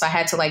school. So I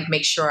had to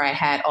make sure I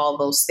had all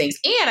those things.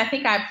 And I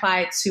think I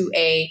applied to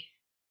a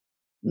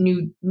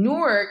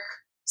Newark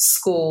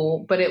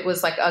school, but it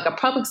was a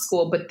public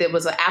school, but there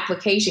was an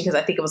application because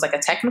I think it was a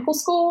technical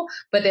school,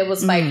 but there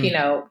was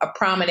a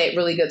prominent,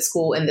 really good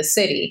school in the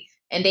city.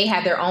 And they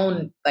had their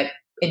own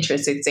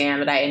entrance exam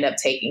that I ended up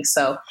taking.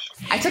 So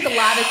I took a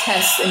lot of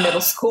tests in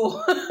middle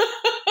school.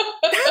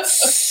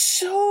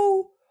 That's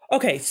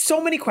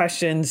so many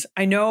questions.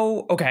 I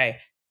know. Okay.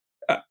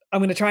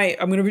 I'm going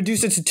to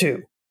reduce it to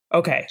 2.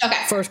 Okay.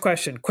 First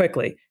question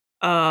quickly.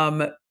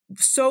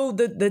 So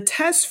the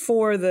test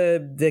for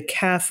the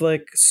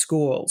Catholic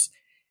schools.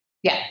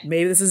 Yeah.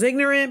 Maybe this is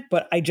ignorant,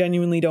 but I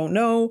genuinely don't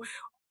know.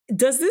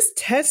 Does this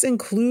test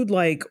include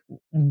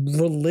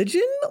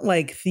religion,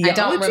 theology? I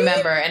don't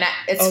remember. And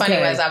it's funny,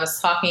 as I was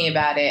talking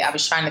about it, I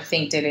was trying to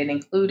think, did it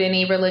include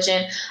any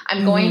religion?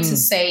 I'm going to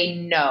say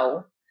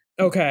no.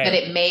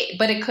 Okay.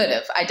 But it could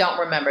have. I don't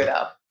remember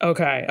though.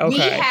 Okay. We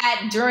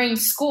had during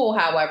school,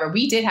 however,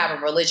 we did have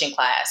a religion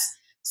class.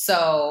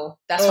 So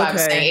that's why I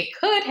was saying it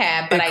could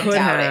have, but I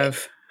doubt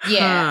it.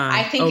 Yeah.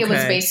 I think it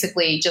was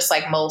basically just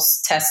like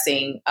most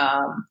testing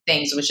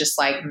things. It was just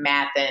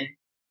math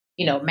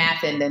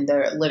and then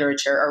the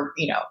literature or,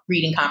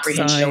 reading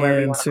comprehension Science, or whatever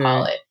you want to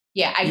call it.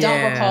 Yeah. I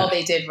don't recall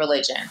they did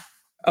religion.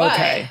 But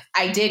I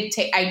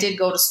did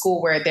go to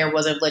school where there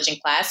was a religion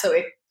class. So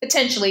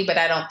potentially, but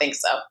I don't think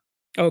so.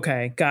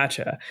 Okay.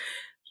 Gotcha.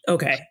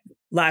 Okay.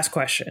 Last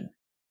question.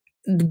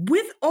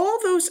 With all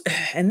those,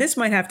 and this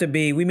might have to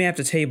be, we may have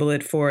to table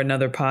it for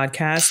another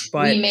podcast,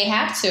 but we may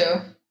have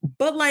to.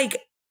 But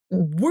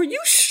were you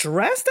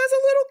stressed as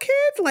a little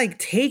kid,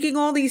 taking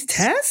all these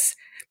tests?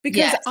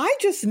 Because I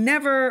just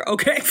never.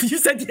 Okay, you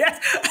said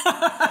yes.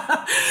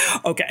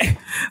 Okay.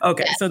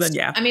 Yes. So then,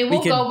 yeah. I mean,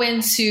 we'll go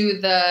into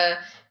the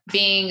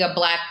being a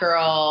Black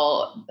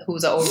girl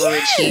who's an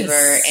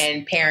overachiever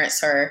and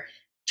parents are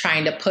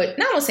trying to not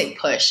want to say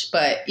push,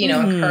 but,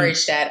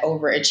 encourage that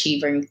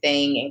overachieving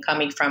thing and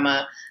coming from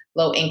a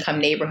low income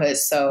neighborhood.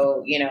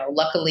 So,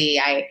 luckily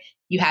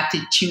you have to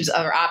choose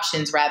other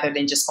options rather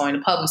than just going to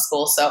public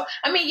school. So,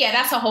 I mean,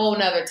 that's a whole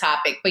nother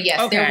topic, but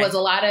yes, there was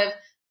a lot of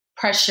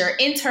pressure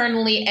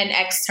internally and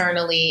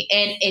externally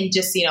and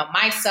just,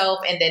 myself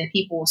and then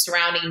people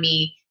surrounding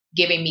me,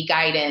 giving me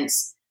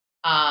guidance.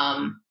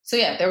 So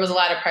there was a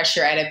lot of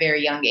pressure at a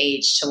very young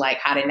age to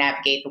how to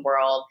navigate the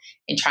world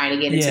and trying to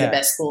get into the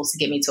best schools to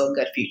get me to a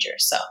good future.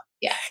 So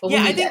but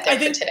we'll leave that there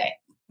for today.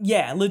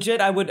 Yeah,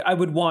 legit. I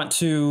would want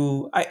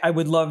to. I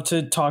would love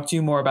to talk to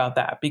you more about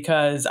that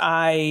because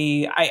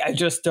I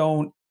just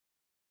don't.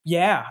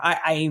 Yeah,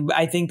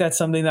 I think that's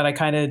something that I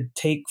kind of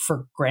take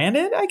for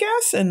granted, I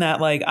guess, and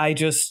that I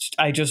just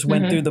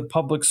went through the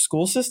public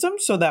school system,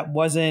 so that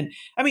wasn't.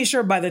 I mean,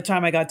 sure, by the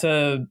time I got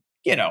to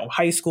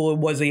high school, it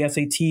was the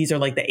SATs or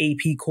the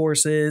AP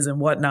courses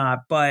and whatnot,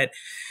 but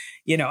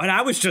and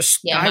I was just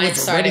I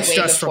was already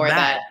stressed from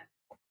that.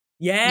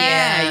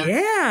 Yeah.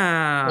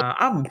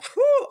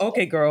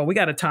 Okay, girl, we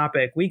got a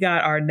topic. We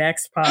got our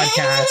next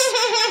podcast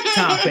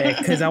topic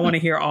because I want to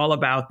hear all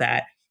about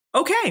that.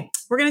 Okay,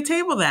 we're gonna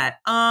table that.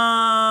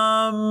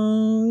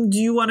 Do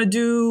you want to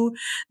do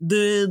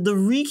the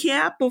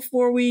recap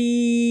before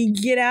we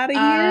get out of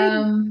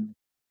here?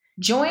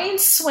 Join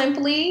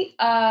Swimply.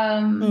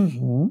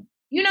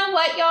 You know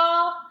what,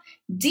 y'all?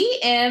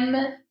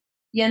 DM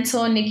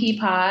Yentl and Nikki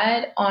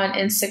Pod on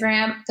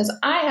Instagram because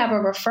I have a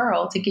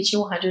referral to get you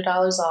 $100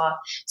 off.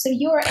 So if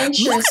you're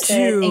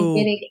interested in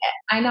getting,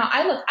 I'm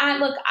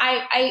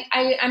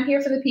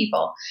here for the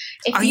people.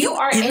 If you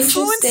are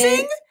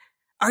interested,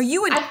 are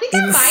you I think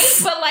I might,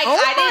 but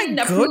I didn't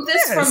approve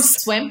this from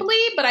Swimply,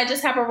 but I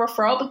just have a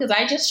referral because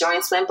I just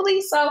joined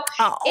Swimply. So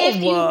if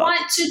you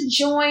want to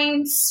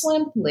join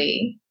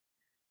Swimply,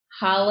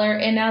 holler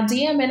and I'll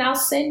DM and I'll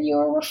send you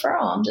a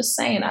referral. I'm just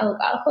saying, I'll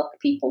hook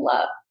people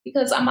up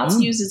because I'm about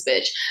to use this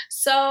bitch.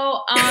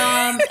 So,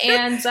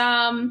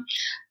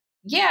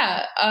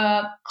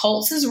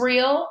 cults is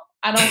real.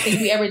 I don't think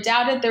we ever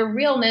doubted their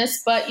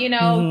realness, but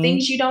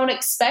things you don't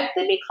expect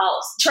to be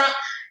cults. Trump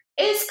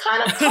is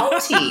kind of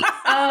culty.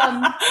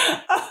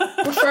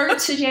 Referred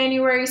to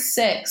January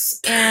 6th.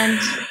 And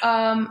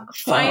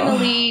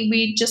finally,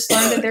 we just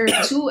learned that there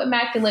are 2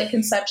 immaculate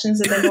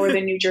conceptions in the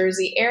northern New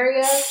Jersey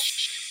area.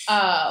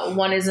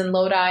 One is in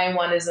Lodi and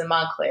one is in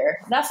Montclair.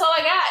 That's all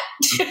I got.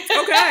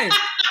 Okay.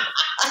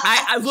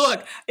 I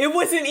look,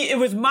 it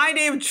was my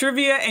name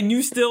trivia and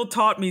you still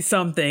taught me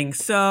something.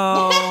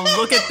 So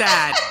look at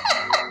that.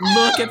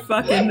 Look at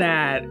fucking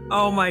that.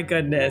 Oh my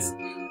goodness.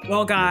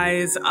 Well,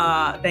 guys,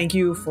 thank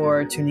you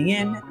for tuning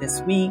in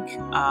this week.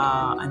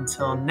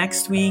 Until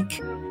next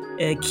week,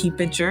 keep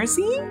it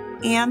Jersey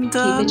and keep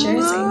it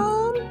Jersey.